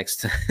for the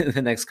next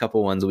the next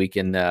couple ones we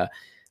can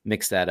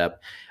mix that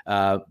up.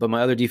 But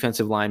my other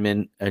defensive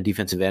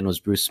end was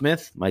Bruce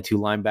Smith. My 2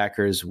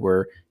 linebackers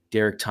were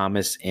Derek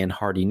Thomas and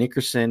Hardy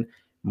Nickerson.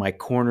 My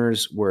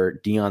corners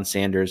were Deion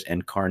Sanders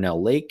and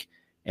Carnell Lake.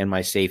 And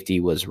my safety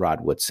was Rod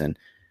Woodson.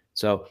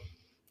 So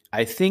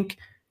I think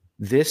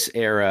this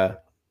era,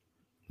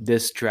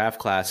 this draft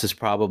class is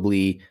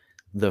probably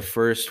the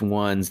first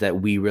ones that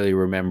we really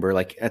remember,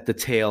 like at the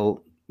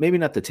tail, maybe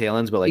not the tail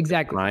ends, but like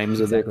the primes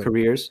of their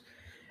careers.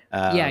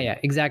 Yeah,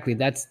 exactly.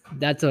 That's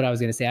what I was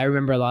going to say. I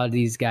remember a lot of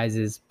these guys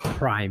as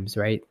primes,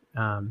 right?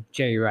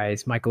 Jerry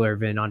Rice, Michael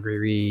Irvin, Andre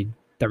Reed,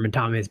 Thurman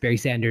Thomas, Barry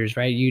Sanders,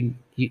 right? You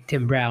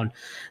Tim Brown,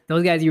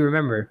 those guys you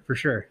remember for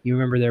sure. You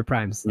remember their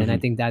primes. Mm-hmm. And I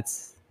think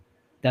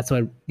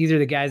these are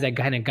the guys that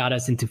kind of got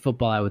us into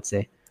football, I would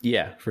say.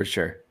 Yeah, for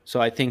sure.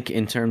 So I think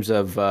in terms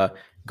of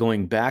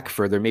going back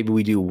further, maybe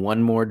we do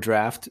one more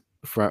draft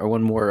or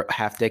one more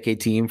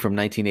half-decade team from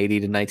 1980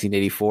 to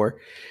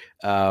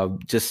 1984,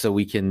 just so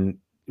we can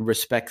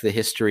respect the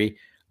history.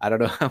 I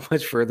don't know how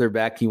much further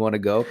back you want to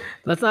go.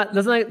 Let's not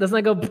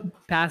go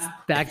past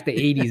back the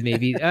 80s.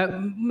 Maybe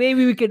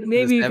maybe we could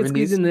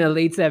squeeze in the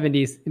late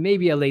 70s.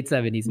 Maybe a late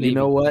 70s. Maybe, you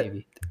know what?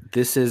 Maybe.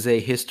 This is a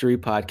history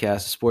podcast,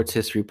 a sports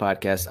history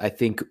podcast. I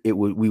think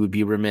we would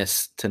be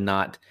remiss to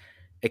not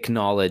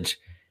acknowledge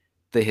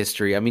the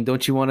history. I mean,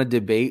 don't you want to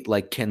debate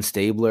like Ken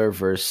Stabler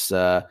versus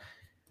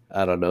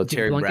I don't know,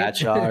 Terry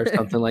Bradshaw or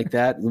something like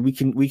that? We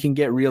can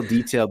get real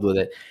detailed with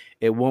it.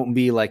 It won't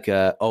be like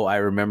I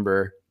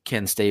remember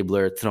Ken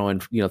Stabler throwing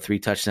 3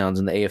 touchdowns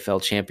in the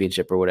AFL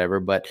championship or whatever.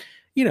 But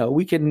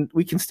we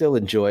can still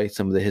enjoy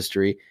some of the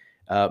history.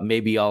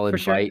 Maybe I'll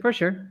invite for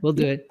sure. We'll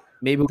do it.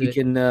 Maybe we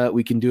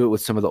can do it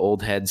with some of the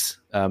old heads.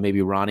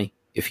 Maybe Ronnie,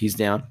 if he's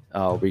down,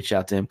 I'll reach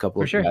out to him.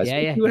 Couple of guys.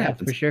 Yeah,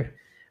 for sure.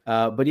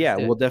 But yeah,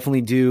 we'll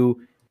definitely do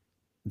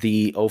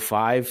the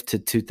 05 to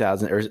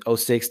 2000 or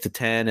 06 to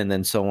 10, and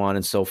then so on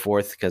and so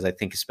forth. Because I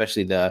think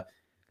especially the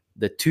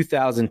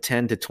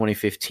 2010 to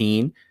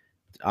 2015,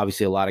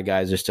 obviously a lot of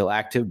guys are still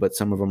active, but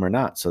some of them are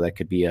not. So that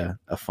could be a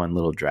fun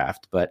little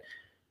draft. But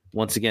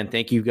once again,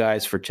 thank you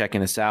guys for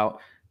checking us out.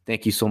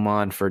 Thank you,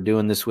 Salman, for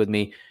doing this with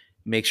me.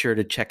 Make sure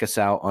to check us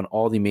out on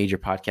all the major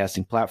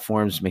podcasting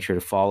platforms. Make sure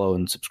to follow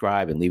and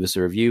subscribe and leave us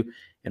a review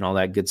and all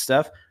that good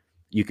stuff.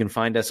 You can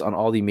find us on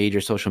all the major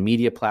social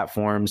media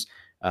platforms,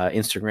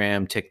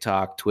 Instagram,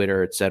 TikTok,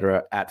 Twitter,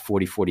 etc. at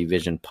 4040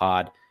 Vision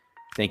Pod.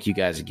 Thank you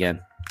guys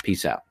again.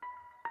 Peace out.